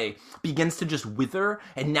that day, begins to just wither,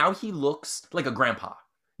 and now he looks like a grandpa.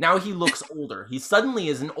 Now he looks older. He suddenly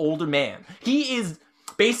is an older man. He is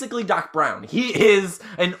basically Doc Brown. He is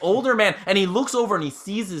an older man, and he looks over and he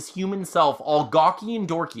sees his human self all gawky and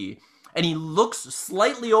dorky, and he looks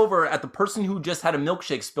slightly over at the person who just had a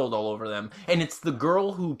milkshake spilled all over them, and it's the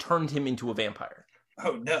girl who turned him into a vampire.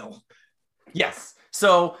 Oh, no. Yes.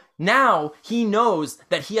 So now he knows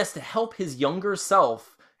that he has to help his younger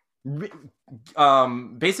self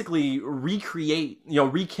basically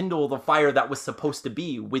rekindle the fire that was supposed to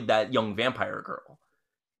be with that young vampire girl.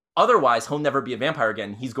 Otherwise, he'll never be a vampire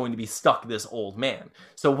again. He's going to be stuck this old man.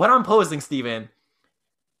 So what I'm posing, Steven,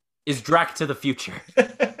 is Drac to the Future.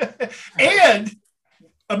 And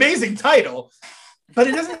amazing title, but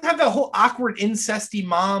it doesn't have that whole awkward incesty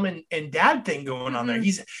mom and dad thing going on there.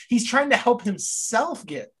 He's trying to help himself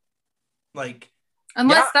get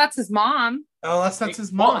unless that's his mom. Unless that's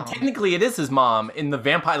his mom. Well, technically, it is his mom in the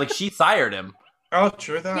vampire. Like, she sired him. Oh,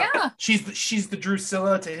 true that. Yeah. She's the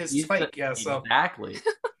Drusilla to his Spike. So exactly.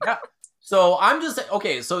 Yeah. So I'm just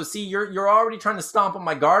okay. So see, you're already trying to stomp on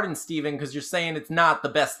my garden, Steven, because you're saying it's not the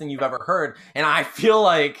best thing you've ever heard, and I feel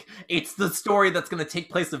like it's the story that's going to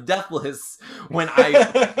take place of Deathless when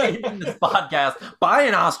I in this podcast buy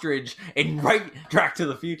an ostrich and write Drac to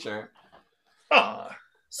the Future.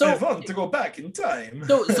 So I want to go back in time.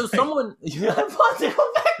 So someone I want to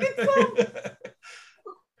go back in time.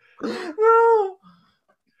 No.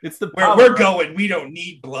 It's the where we're going. We don't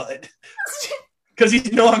need blood because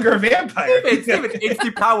he's no longer a vampire. It's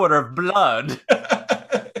the power of blood.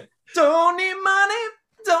 Don't need money.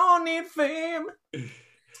 Don't need fame.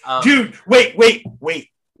 Dude, wait. You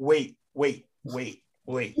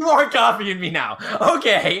are copying me now.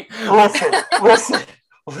 Okay. Listen.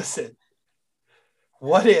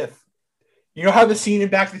 What if, you know how the scene in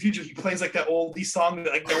Back to the Future, he plays like that oldie song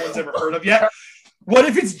that like no one's ever heard of yet? What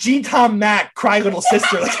if it's G. Tom Mac, Cry Little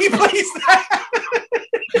Sister? Like he plays that.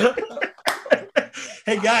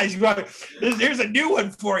 Hey guys, here's a new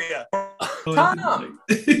one for you.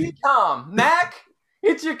 Tom, Mac,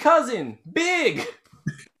 it's your cousin, Big.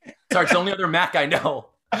 Sorry, it's the only other Mac I know.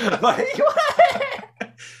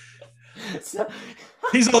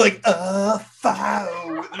 He's all like,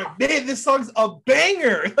 foul. Man, this song's a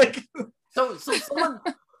banger. Like,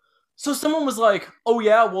 so someone was like, oh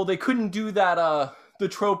yeah, well they couldn't do that. The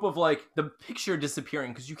trope of like the picture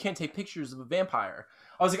disappearing because you can't take pictures of a vampire.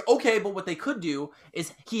 I was like, okay, but what they could do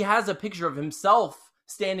is he has a picture of himself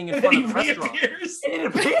standing in front of the restaurant. And it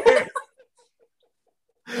appears.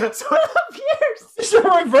 So it appears. It's a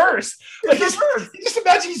reverse. Like just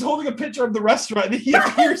imagine he's holding a picture of the restaurant and he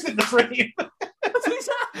appears in the frame.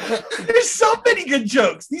 There's so many good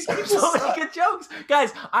jokes. These people so many good jokes.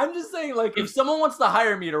 Guys, I'm just saying, like, if someone wants to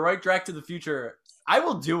hire me to write Drac to the Future, I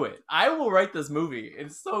will do it. I will write this movie.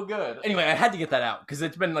 It's so good. Anyway, I had to get that out because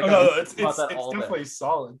it's been like it's definitely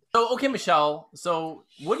solid. So, okay, Michelle. So,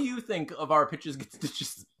 what do you think of our Pitches Get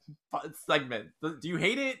Stitches segment? Do you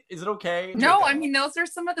hate it? Is it okay? No, I mean, those are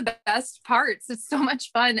some of the best parts. It's so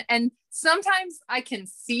much fun. And sometimes I can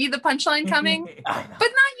see the punchline coming, but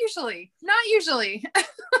not usually. Not usually.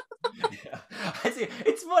 Yeah. I see.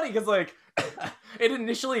 It's funny because, like, it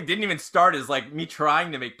initially didn't even start as, like, me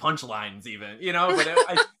trying to make punchlines even, you know? But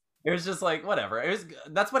it was just like, whatever.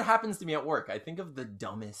 That's what happens to me at work. I think of the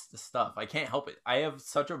dumbest stuff. I can't help it. I have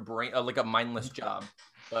such a brain, like a mindless job.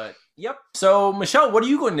 But, yep. So, Michelle, what are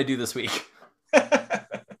you going to do this week?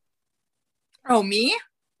 Oh, me?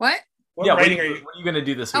 What? What are you going to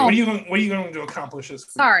do this week? What are you going to accomplish this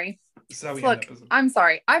week? Sorry. Look, I'm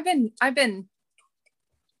sorry. I've been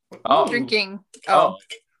drinking. Oh,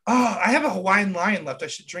 I have a Hawaiian Lion left. I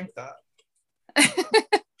should drink that.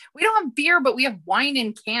 We don't have beer, but we have wine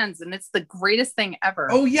in cans, and it's the greatest thing ever.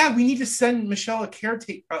 Oh yeah, we need to send Michelle a care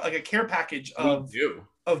package of beer.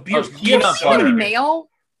 Can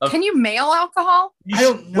you mail alcohol? I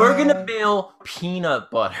don't know. We're gonna mail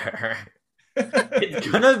peanut butter. It's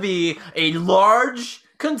gonna be a large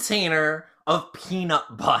container of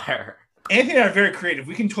peanut butter. Anthony and I are very creative.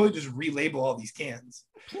 We can totally just relabel all these cans.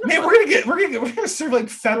 Man, we're gonna serve like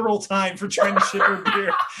federal time for trying to ship her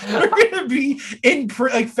beer. We're gonna be in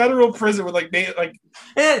federal prison with like. And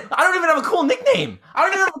I don't even have a cool nickname. I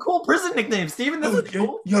don't even have a cool prison nickname, Steven. This is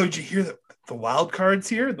cool. Yo, did you hear the wild cards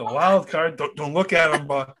here? The wild card. Don't look at them,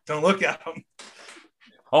 but don't look at them.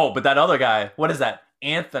 Oh, but that other guy. What is that?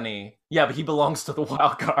 Anthony. Yeah, but he belongs to the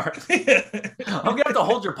wild card. I'm gonna have to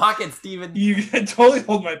hold your pocket, Steven. You can totally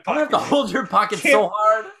hold my pocket. I'm gonna have to hold your pocket so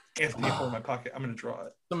hard. Anthony, hold my pocket. I'm gonna draw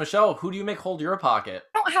it. So, Michelle, who do you make hold your pocket?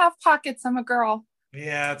 I don't have pockets. I'm a girl.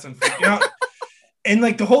 Yeah, it's unfortunate. And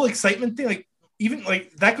like the whole excitement thing, like even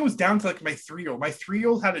like that goes down to like my 3-year-old. My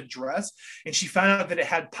 3-year-old had a dress and she found out that it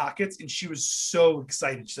had pockets and she was so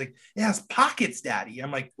excited. She's like, it has pockets, Daddy.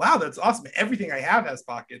 I'm like, wow, that's awesome. Everything I have has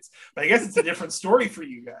pockets. But I guess it's a different story for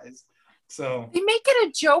you guys. So they make it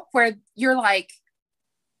a joke where you're like,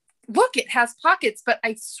 look, it has pockets, but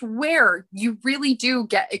I swear you really do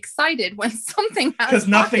get excited when something has because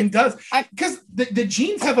nothing does. Because the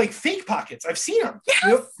jeans have like fake pockets. I've seen them.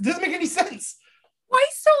 Yes. It doesn't make any sense. Why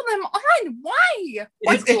sew them on? Why?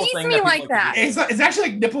 Why tease me like that? It's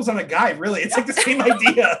actually like nipples on a guy, really. It's like the same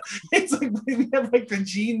idea. It's like we have like the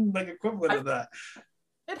jean like equivalent of that.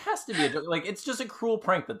 It has to be like it's just a cruel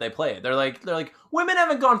prank that they play. They're like women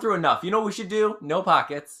haven't gone through enough. You know what we should do? No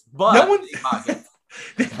pockets, but no one pockets.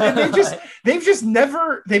 they've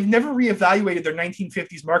never reevaluated their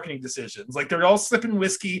 1950s marketing decisions. Like they're all sipping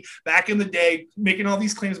whiskey back in the day, making all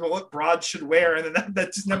these claims about what broads should wear, and then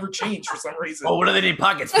that just never changed for some reason. Oh, what do they need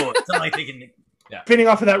pockets for? It's not like they can. Yeah. Pinning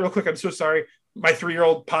off of that real quick, I'm so sorry. My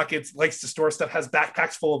 3-year-old pockets likes to store stuff, has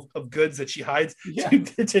backpacks full of goods that she hides. Yeah.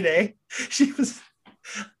 Today,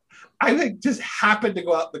 I like just happened to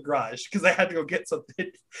go out in the garage because I had to go get something.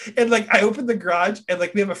 And like I opened the garage and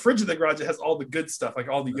like we have a fridge in the garage that has all the good stuff, like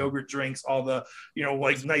all the yogurt drinks, all the,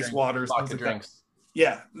 like nice waters, things like drinks. That.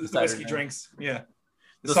 Yeah, the whiskey drinks. Yeah.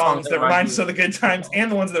 The songs that remind us of the good times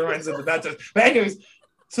and the ones that remind us of the bad times. But anyways,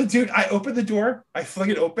 so dude, I opened the door, I flung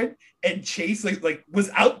it open, and Chase like was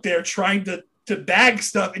out there trying to bag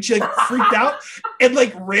stuff, and she like freaked out and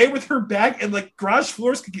like ran with her bag, and like garage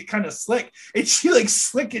floors could get kind of slick, and she like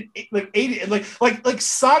slick and ate it, and like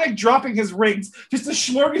Sonic dropping his rings, just a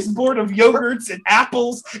smorgasbord of yogurts and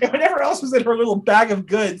apples and whatever else was in her little bag of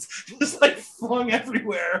goods, just like flung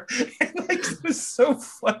everywhere, and like it was so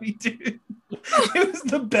funny, dude. It was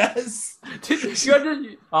the best.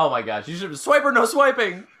 Oh my gosh, you should swipe or no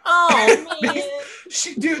swiping. Oh man.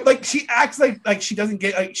 She acts like she doesn't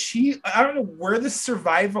get I don't know where this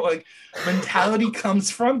survival mentality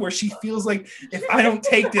comes from, where she feels like if I don't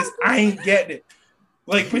take this, I ain't getting it.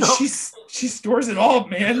 But she stores it all,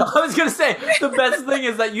 man. I was gonna say the best thing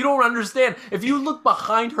is that you don't understand. If you look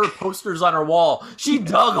behind her posters on her wall, she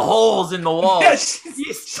dug holes in the wall. Yeah,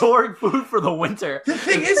 she's storing food for the winter. The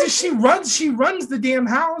thing is she runs the damn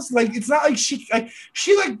house. It's not like she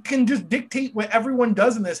can just dictate what everyone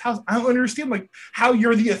does in this house. I don't understand how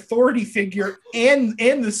you're the authority figure and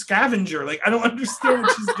the scavenger. I don't understand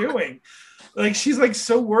what she's doing. She's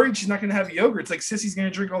so worried she's not gonna have yogurts. Sissy's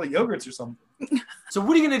gonna drink all the yogurts or something. So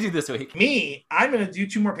what are you going to do this week? Me, I'm going to do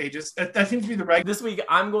 2 more pages. That seems to be the right. This week,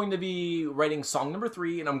 I'm going to be writing song number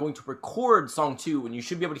 3, and I'm going to record song 2, and you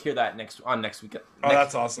should be able to hear that next week.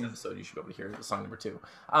 That's awesome. Episode, you should be able to hear song number 2.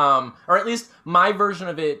 Or at least my version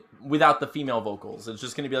of it without the female vocals. It's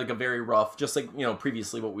just going to be a very rough, just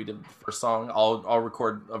previously what we did the first song. I'll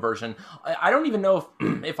record a version. I don't even know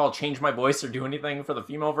if I'll change my voice or do anything for the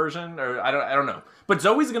female version, or I don't know. But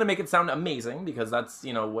Zoe's going to make it sound amazing because that's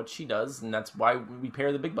what she does, and that's why we pay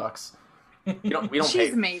her the big bucks. We don't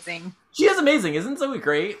She's amazing. She is amazing. Isn't Zoe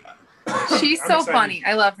great? She's so funny.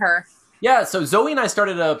 I love her. Yeah, so Zoe and I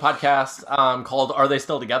started a podcast called Are They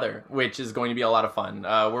Still Together, which is going to be a lot of fun.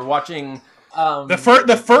 We're watching...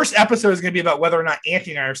 the first episode is going to be about whether or not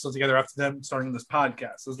Anthony and I are still together after them starting this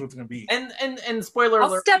podcast. That's what it's going to be. And spoiler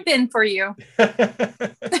alert... I'll step in for you.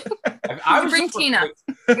 I bring Tina.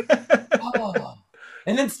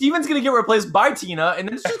 And then Steven's going to get replaced by Tina, and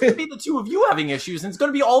then it's just going to be the 2 of you having issues, and it's going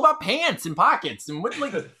to be all about pants and pockets. And what,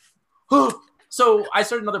 So I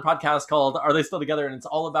started another podcast called Are They Still Together? And it's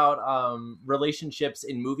all about relationships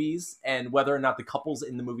in movies and whether or not the couples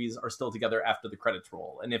in the movies are still together after the credits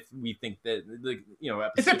roll. And if we think that,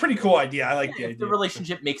 it's a pretty cool idea. I like the idea. If the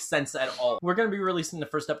relationship makes sense at all. We're going to be releasing the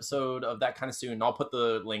first episode of that kind of soon. I'll put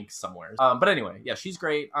the link somewhere. But anyway, yeah, she's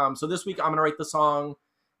great. So this week I'm going to write the song.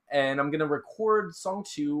 And I'm going to record song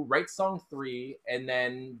 2, write song 3, and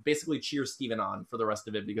then basically cheer Steven on for the rest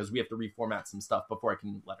of it because we have to reformat some stuff before I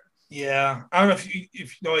can let her. Yeah. I don't know if you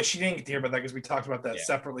know, she didn't get to hear about that because we talked about that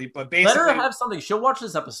separately. But basically... Let her have something. She'll watch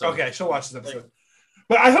this episode. Okay, she'll watch this episode.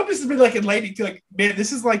 But I hope this has been enlightening to man,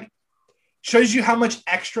 this is shows you how much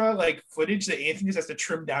extra footage that Anthony just has to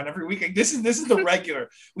trim down every week. This is the regular.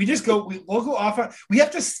 We'll go off on, we have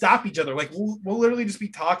to stop each other. We'll literally just be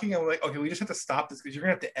talking and we're okay, we just have to stop this because you're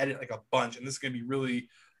gonna have to edit a bunch and this is gonna be really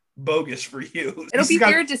bogus for you. It'll be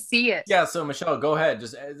weird to see it. Yeah, so Michelle, go ahead.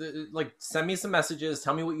 Just send me some messages.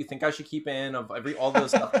 Tell me what you think I should keep in of all the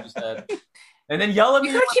stuff you said. And then yell at me.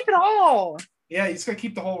 You gotta keep it all. Yeah, you just gotta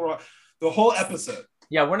keep the whole episode.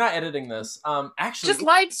 Yeah, we're not editing this. Actually, just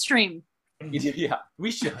live stream. Yeah, we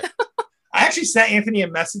should. I actually sent Anthony a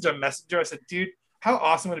message on Messenger. I said, dude, how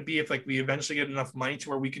awesome would it be if we eventually get enough money to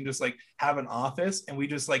where we can just have an office and we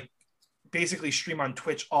just basically stream on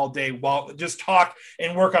Twitch all day while just talk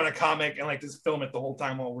and work on a comic and just film it the whole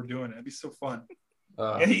time while we're doing it. It'd be so fun.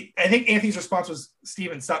 And I think Anthony's response was,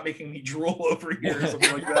 Steven, stop making me drool over here or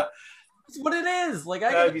something like that. That's what it is.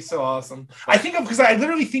 That'd be so awesome. Because I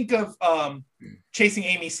literally think of Chasing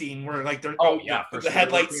Amy scene where they're the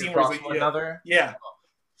headlight scene where another. Yeah.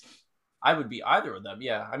 I would be either of them.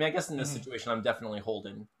 Yeah. I mean, I guess in this situation, I'm definitely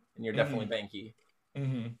Holden and you're definitely Banky.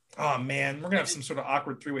 Mm-hmm. Oh man, we're gonna have some sort of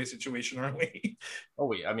awkward 3-way situation, aren't we? Oh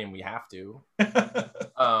wait, I mean we have to.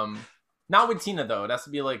 Not with Tina though. It has to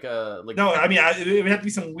be No, I mean it would have to be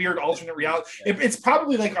some weird alternate reality. It's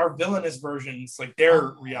probably our villainous versions,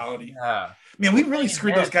 their reality. Yeah. Man, we really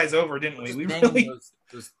screwed those guys over, didn't we? We really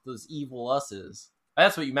those evil us's.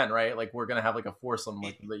 That's what you meant, right? We're gonna have a foursome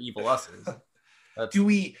the evil us's. Do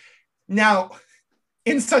we now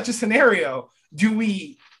in such a scenario? Do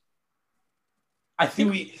we? I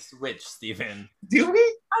think we switch, Steven. Do we?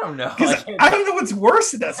 I don't know. I don't know what's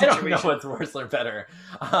worse in that situation. I don't know what's worse or better.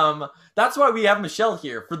 That's why we have Michelle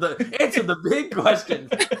here for the answer the big question.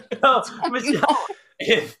 So, Michelle,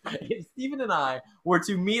 if Steven and I were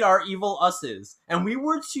to meet our evil us's and we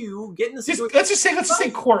were to get in the situation, let's just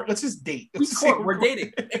say court. Let's just date. We're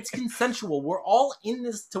dating. It's consensual. We're all in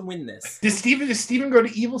this to win this. Does Steven go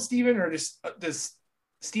to evil Steven, or does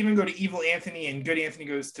Steven go to evil Anthony and good Anthony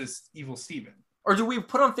goes to evil Steven? Or do we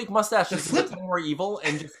put on fake mustaches to pretend we're evil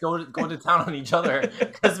and just go to town on each other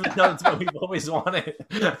because we know it's what we've always wanted?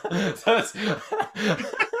 So it's...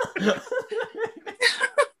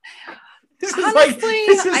 Honestly,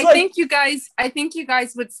 I think you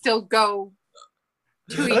guys would still go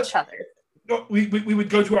to each other. We would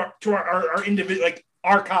go to our individual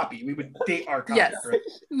our copy. We would date our copy. Yes. Right?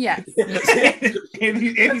 Yes.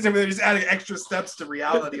 Andy's over there just adding extra steps to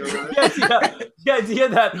reality over there. The idea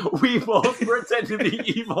that we both pretend to be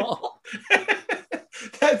evil.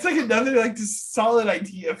 That's like another like just solid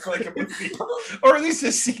idea for like a movie, or at least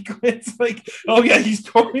a sequence. Like, oh yeah, he's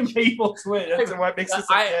totally my evil twin. That's what makes this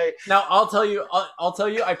okay. Now I'll tell you.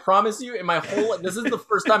 I promise you. In my whole, this is the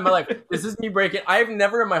first time in my life. This is me breaking. I have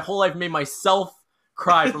never in my whole life made myself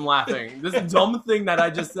cry from laughing. This dumb thing that I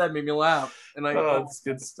just said made me laugh. And that's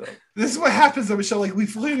good stuff. This is what happens though, Michelle. Like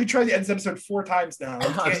we've literally tried to end this episode 4 times now.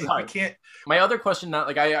 We can't. My other question, not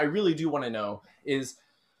like I really do want to know is,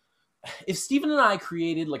 if Steven and I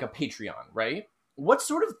created like a Patreon, right? What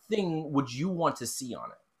sort of thing would you want to see on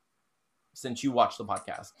it? Since you watch the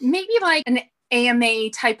podcast, maybe like an AMA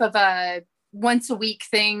type of a once a week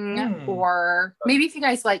thing, or maybe if you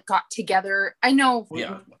guys like got together. I know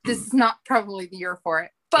this is not probably the year for it,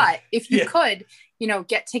 but if you could,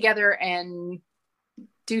 get together and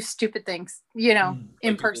do stupid things,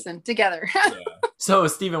 in person together. So,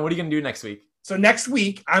 Steven, what are you going to do next week? So next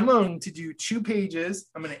week, I'm going to do 2 pages.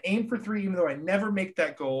 I'm going to aim for 3, even though I never make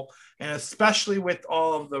that goal. And especially with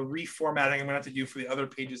all of the reformatting I'm going to have to do for the other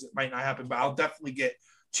pages, it might not happen, but I'll definitely get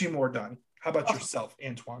 2 more done. How about yourself,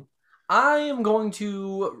 Antoine? I am going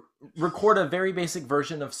to record a very basic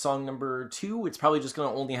version of song number 2. It's probably just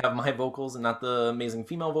going to only have my vocals and not the amazing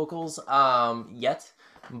female vocals yet.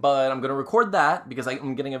 But I'm going to record that because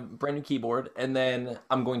I'm getting a brand new keyboard, and then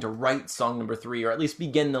I'm going to write song number 3, or at least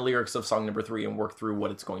begin the lyrics of song number 3 and work through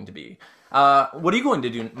what it's going to be. What are you going to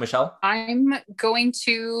do, Michelle? I'm going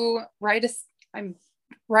to write a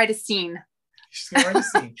scene. She's going to write a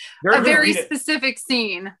scene. A very specific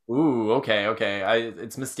scene. Ooh, okay.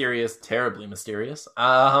 It's mysterious, terribly mysterious.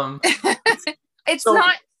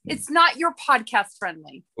 It's not your podcast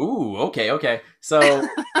friendly. Ooh, okay. So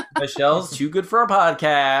Michelle's too good for a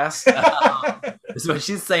podcast. That's what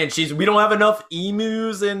she's saying. We don't have enough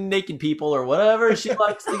emus and naked people or whatever she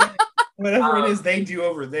likes to get. Whatever it is they do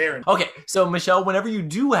over there. Okay, so Michelle, whenever you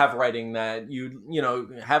do have writing that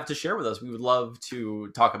you have to share with us, we would love to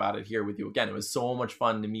talk about it here with you again. It was so much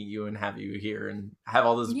fun to meet you and have you here and have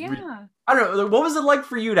all this. Yeah. I don't know. What was it like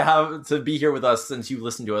for you to be here with us, since you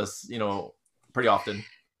listen to us, pretty often?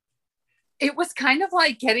 It was kind of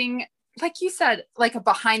like getting, like you said, like a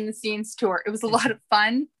behind the scenes tour. It was a lot of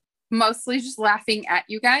fun, mostly just laughing at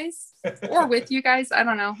you guys or with you guys. I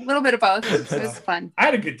don't know, a little bit of both. It was fun. I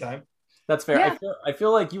had a good time. That's fair. Yeah. I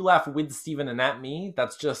feel like you laugh with Steven and at me.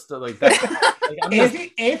 That's just like that.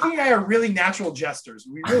 Anthony and I are really natural jesters.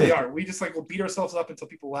 We really are. We just we'll beat ourselves up until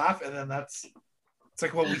people laugh, and then it's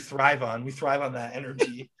like what we thrive on. We thrive on that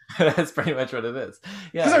energy. That's pretty much what it is.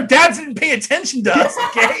 Yeah. Because our dads didn't pay attention to us,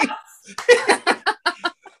 okay?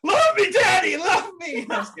 Love me, Daddy, love me.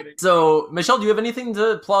 No, I'm just kidding. So, Michelle, do you have anything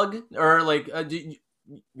to plug, or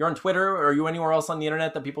you're on Twitter, or are you anywhere else on the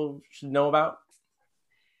internet that people should know about?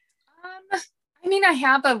 I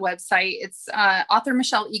have a website. It's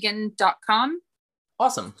authormichelleegan.com.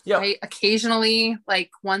 Awesome. Yeah. I occasionally,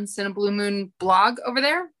 once in a blue moon, blog over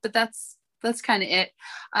there, but that's kind of it.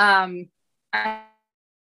 I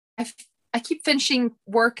keep finishing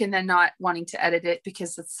work and then not wanting to edit it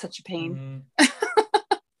because it's such a pain.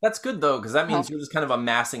 That's good though, because that means you're just kind of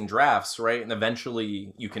amassing drafts, right? And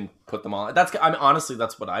eventually you can put them all. Honestly,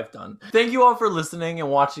 that's what I've done. Thank you all for listening and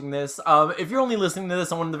watching this. If you're only listening to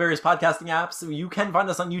this on one of the various podcasting apps, you can find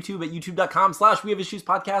us on YouTube at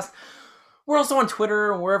youtube.com/wehaveissuespodcast. We're also on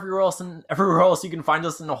Twitter and everywhere else you can find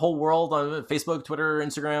us in the whole world, on Facebook, Twitter,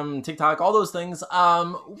 Instagram, TikTok, all those things.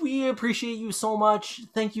 We appreciate you so much.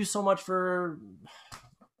 Thank you so much for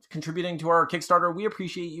contributing to our Kickstarter. We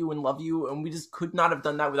appreciate you and love you, and we just could not have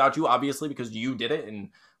done that without you, obviously, because you did it, and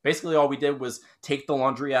basically all we did was take the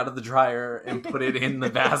laundry out of the dryer and put it in the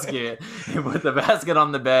basket and put the basket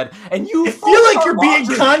on the bed. And I feel like you're being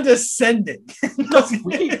condescending.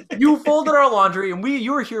 You folded our laundry, and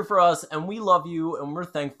you were here for us, and we love you, and we're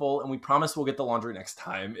thankful, and we promise we'll get the laundry next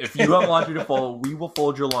time. If you have laundry to fold, we will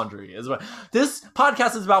fold your laundry. This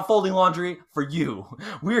podcast is about folding laundry for you.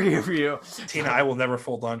 We're here for you. Tina, I will never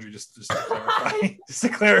fold laundry, just to clarify. Just to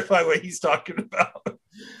clarify what he's talking about.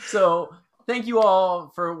 So, thank you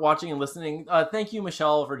all for watching and listening. Thank you,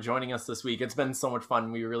 Michelle, for joining us this week. It's been so much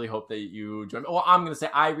fun. We really hope that you join. Well, I'm going to say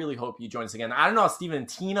I really hope you join us again. I don't know how Steven and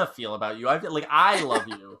Tina feel about you. I love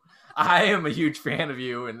you. I am a huge fan of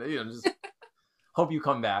you, and just hope you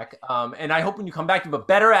come back. And I hope when you come back, you have a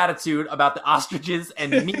better attitude about the ostriches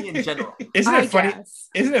and me in general. Isn't it funny?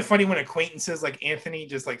 Isn't it funny when acquaintances like Anthony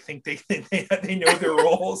just think they know their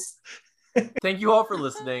roles? Thank you all for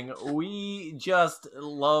listening. We just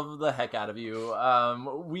love the heck out of you.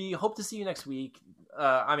 We hope to see you next week.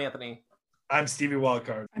 I'm Anthony. I'm Stevie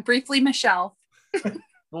Wildcard. I'm briefly Michelle.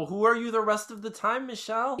 Well, who are you the rest of the time,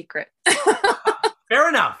 Michelle? Secret. Fair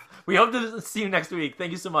enough. We hope to see you next week.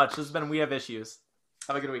 Thank you so much. This has been We Have Issues.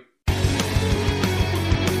 Have a good week.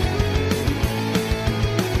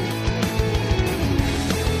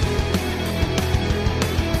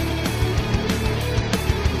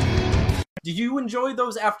 Did you enjoy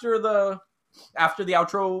those after the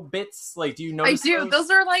outro bits? Like, do you notice? I do. Those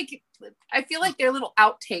are like, I feel like they're little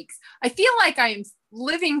outtakes. I feel like I am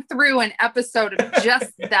living through an episode of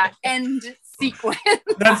just that end sequence.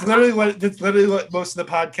 That's literally what most of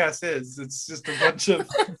the podcast is. It's just a bunch of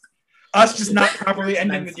us just not properly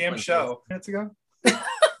ending the damn show. Minutes ago.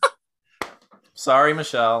 Sorry,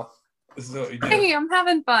 Michelle. This is what we do. Hey, I'm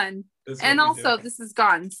having fun. And also, this is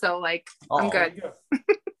gone, so like, I'm good.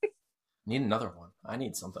 Need another one. I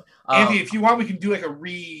need something. Andy, if you want, we can do like a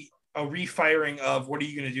refiring of what are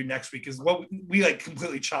you going to do next week? Because what we like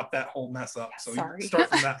completely chopped that whole mess up. So we start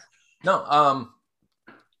from that. No.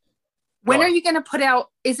 When are you going to put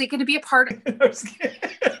out? Is it going to be a part of?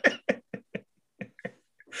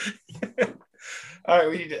 All right,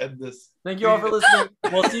 we need to end this. Thank you all for listening.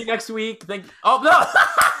 We'll see you next week. Oh no!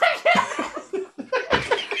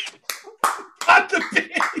 Not the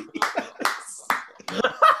baby.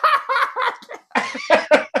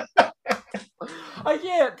 I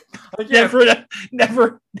can't.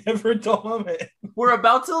 Never a dull moment. We're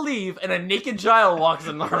about to leave, and a naked child walks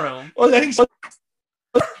in the room. Oh, I think so.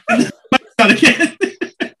 Again.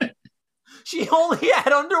 She only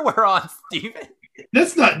had underwear on, Steven.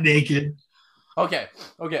 That's not naked. Okay.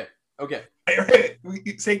 All right.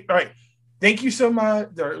 Thank you so much.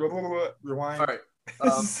 Rewind. All right.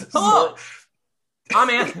 Hello. I'm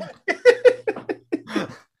Anthony.